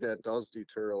that does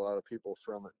deter a lot of people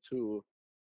from it too,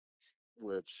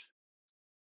 which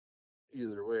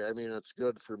either way, I mean, it's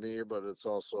good for me, but it's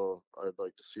also, I'd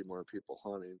like to see more people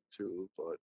hunting too.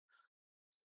 But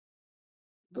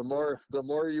the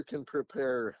more you can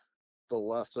prepare, the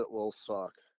less it will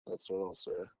suck. That's what I'll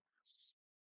say.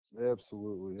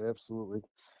 Absolutely, absolutely.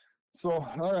 So,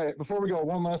 all right, before we go,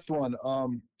 one last one.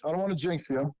 I don't want to jinx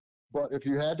you, but if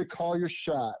you had to call your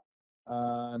shot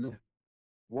on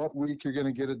what week you're going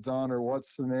to get it done or what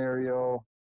scenario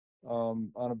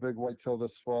on a big whitetail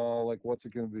this fall, like what's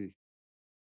it going to be?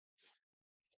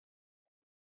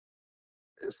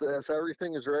 If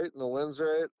everything is right and the wind's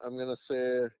right, I'm gonna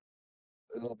say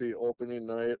it'll be opening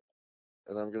night,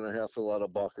 and I'm gonna have to let a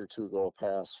buck or two go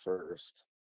past first.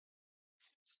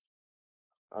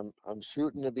 I'm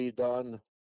shooting to be done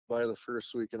by the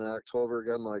first week in October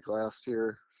again, like last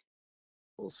year.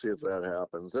 We'll see if that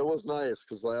happens. It was nice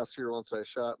because last year, once I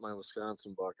shot my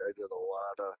Wisconsin buck, I did a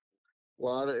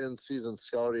lot of in-season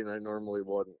scouting I normally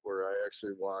wouldn't, where I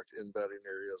actually walked in bedding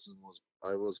areas and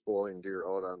I was blowing deer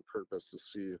out on purpose to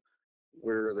see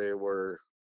where they were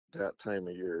that time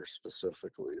of year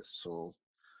specifically. So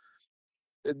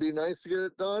it'd be nice to get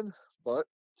it done, but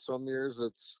some years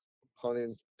it's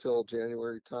hunting till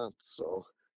January 10th. So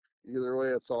either way,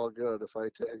 it's all good. If I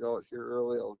tag out here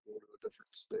early, I'll go to a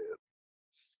different state.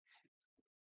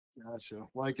 Gotcha.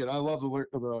 Like it. I love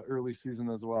the early season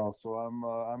as well. So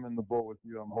I'm in the boat with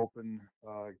you. I'm hoping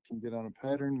can get on a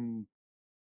pattern and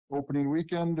opening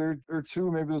weekend or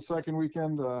two, maybe the second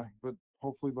weekend. But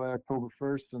hopefully by October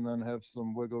 1st, and then have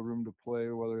some wiggle room to play,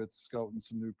 whether it's scouting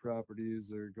some new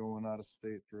properties or going out of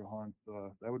state for a hunt.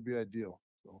 That would be ideal.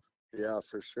 So Yeah,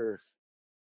 for sure.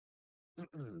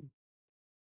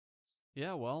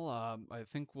 Yeah, well, I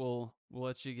think we'll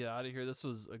let you get out of here. This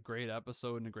was a great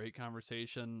episode and a great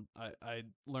conversation. I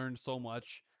learned so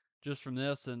much just from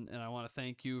this, and I want to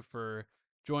thank you for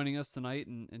joining us tonight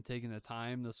and taking the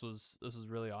time. This was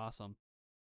really awesome.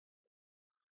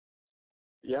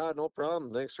 Yeah, no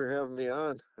problem. Thanks for having me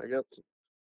on. I got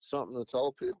something to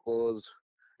tell people is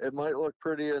it might look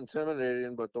pretty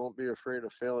intimidating, but don't be afraid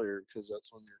of failure because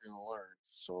that's when you're going to learn.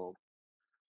 So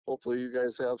hopefully you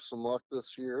guys have some luck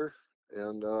this year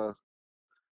and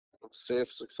safe,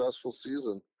 successful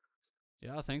season.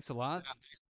 Yeah, thanks a lot.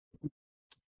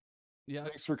 Yeah,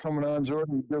 thanks for coming on,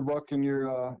 Jordan. Good luck in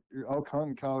your elk hunt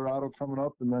in Colorado coming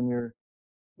up, and then your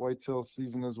whitetail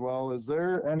season as well. Is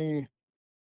there any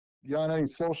you on any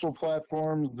social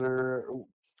platforms or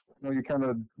you kind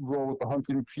of roll with the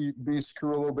hunting beast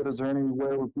crew a little bit? Is there any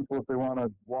way where people, if they want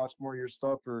to watch more of your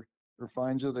stuff or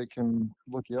find you, they can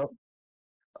look you up?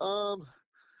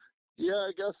 Yeah,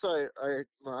 I guess I'm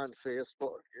on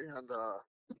Facebook and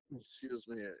excuse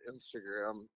me,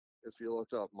 Instagram. If you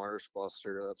looked up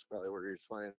Marshbuster, that's probably where you'd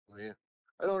find me.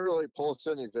 I don't really post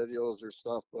any videos or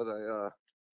stuff, but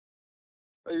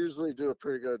I usually do a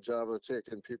pretty good job of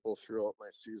taking people throughout my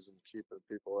season, keeping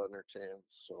people entertained.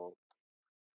 So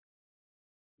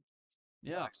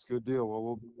yeah, It's a good deal.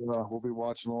 Well, we'll be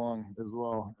watching along as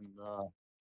well, and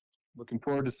looking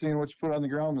forward to seeing what you put on the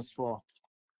ground this fall.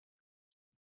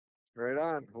 right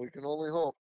on. We can only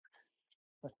hope.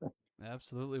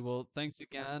 absolutely. Well, thanks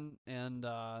again, and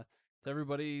to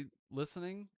everybody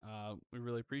listening, we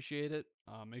really appreciate it.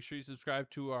 Make sure you subscribe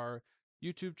to our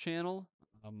YouTube channel.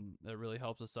 That really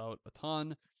helps us out a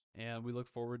ton, and we look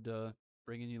forward to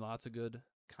bringing you lots of good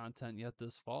content yet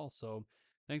this fall. So,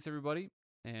 thanks everybody,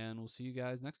 and we'll see you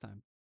guys next time.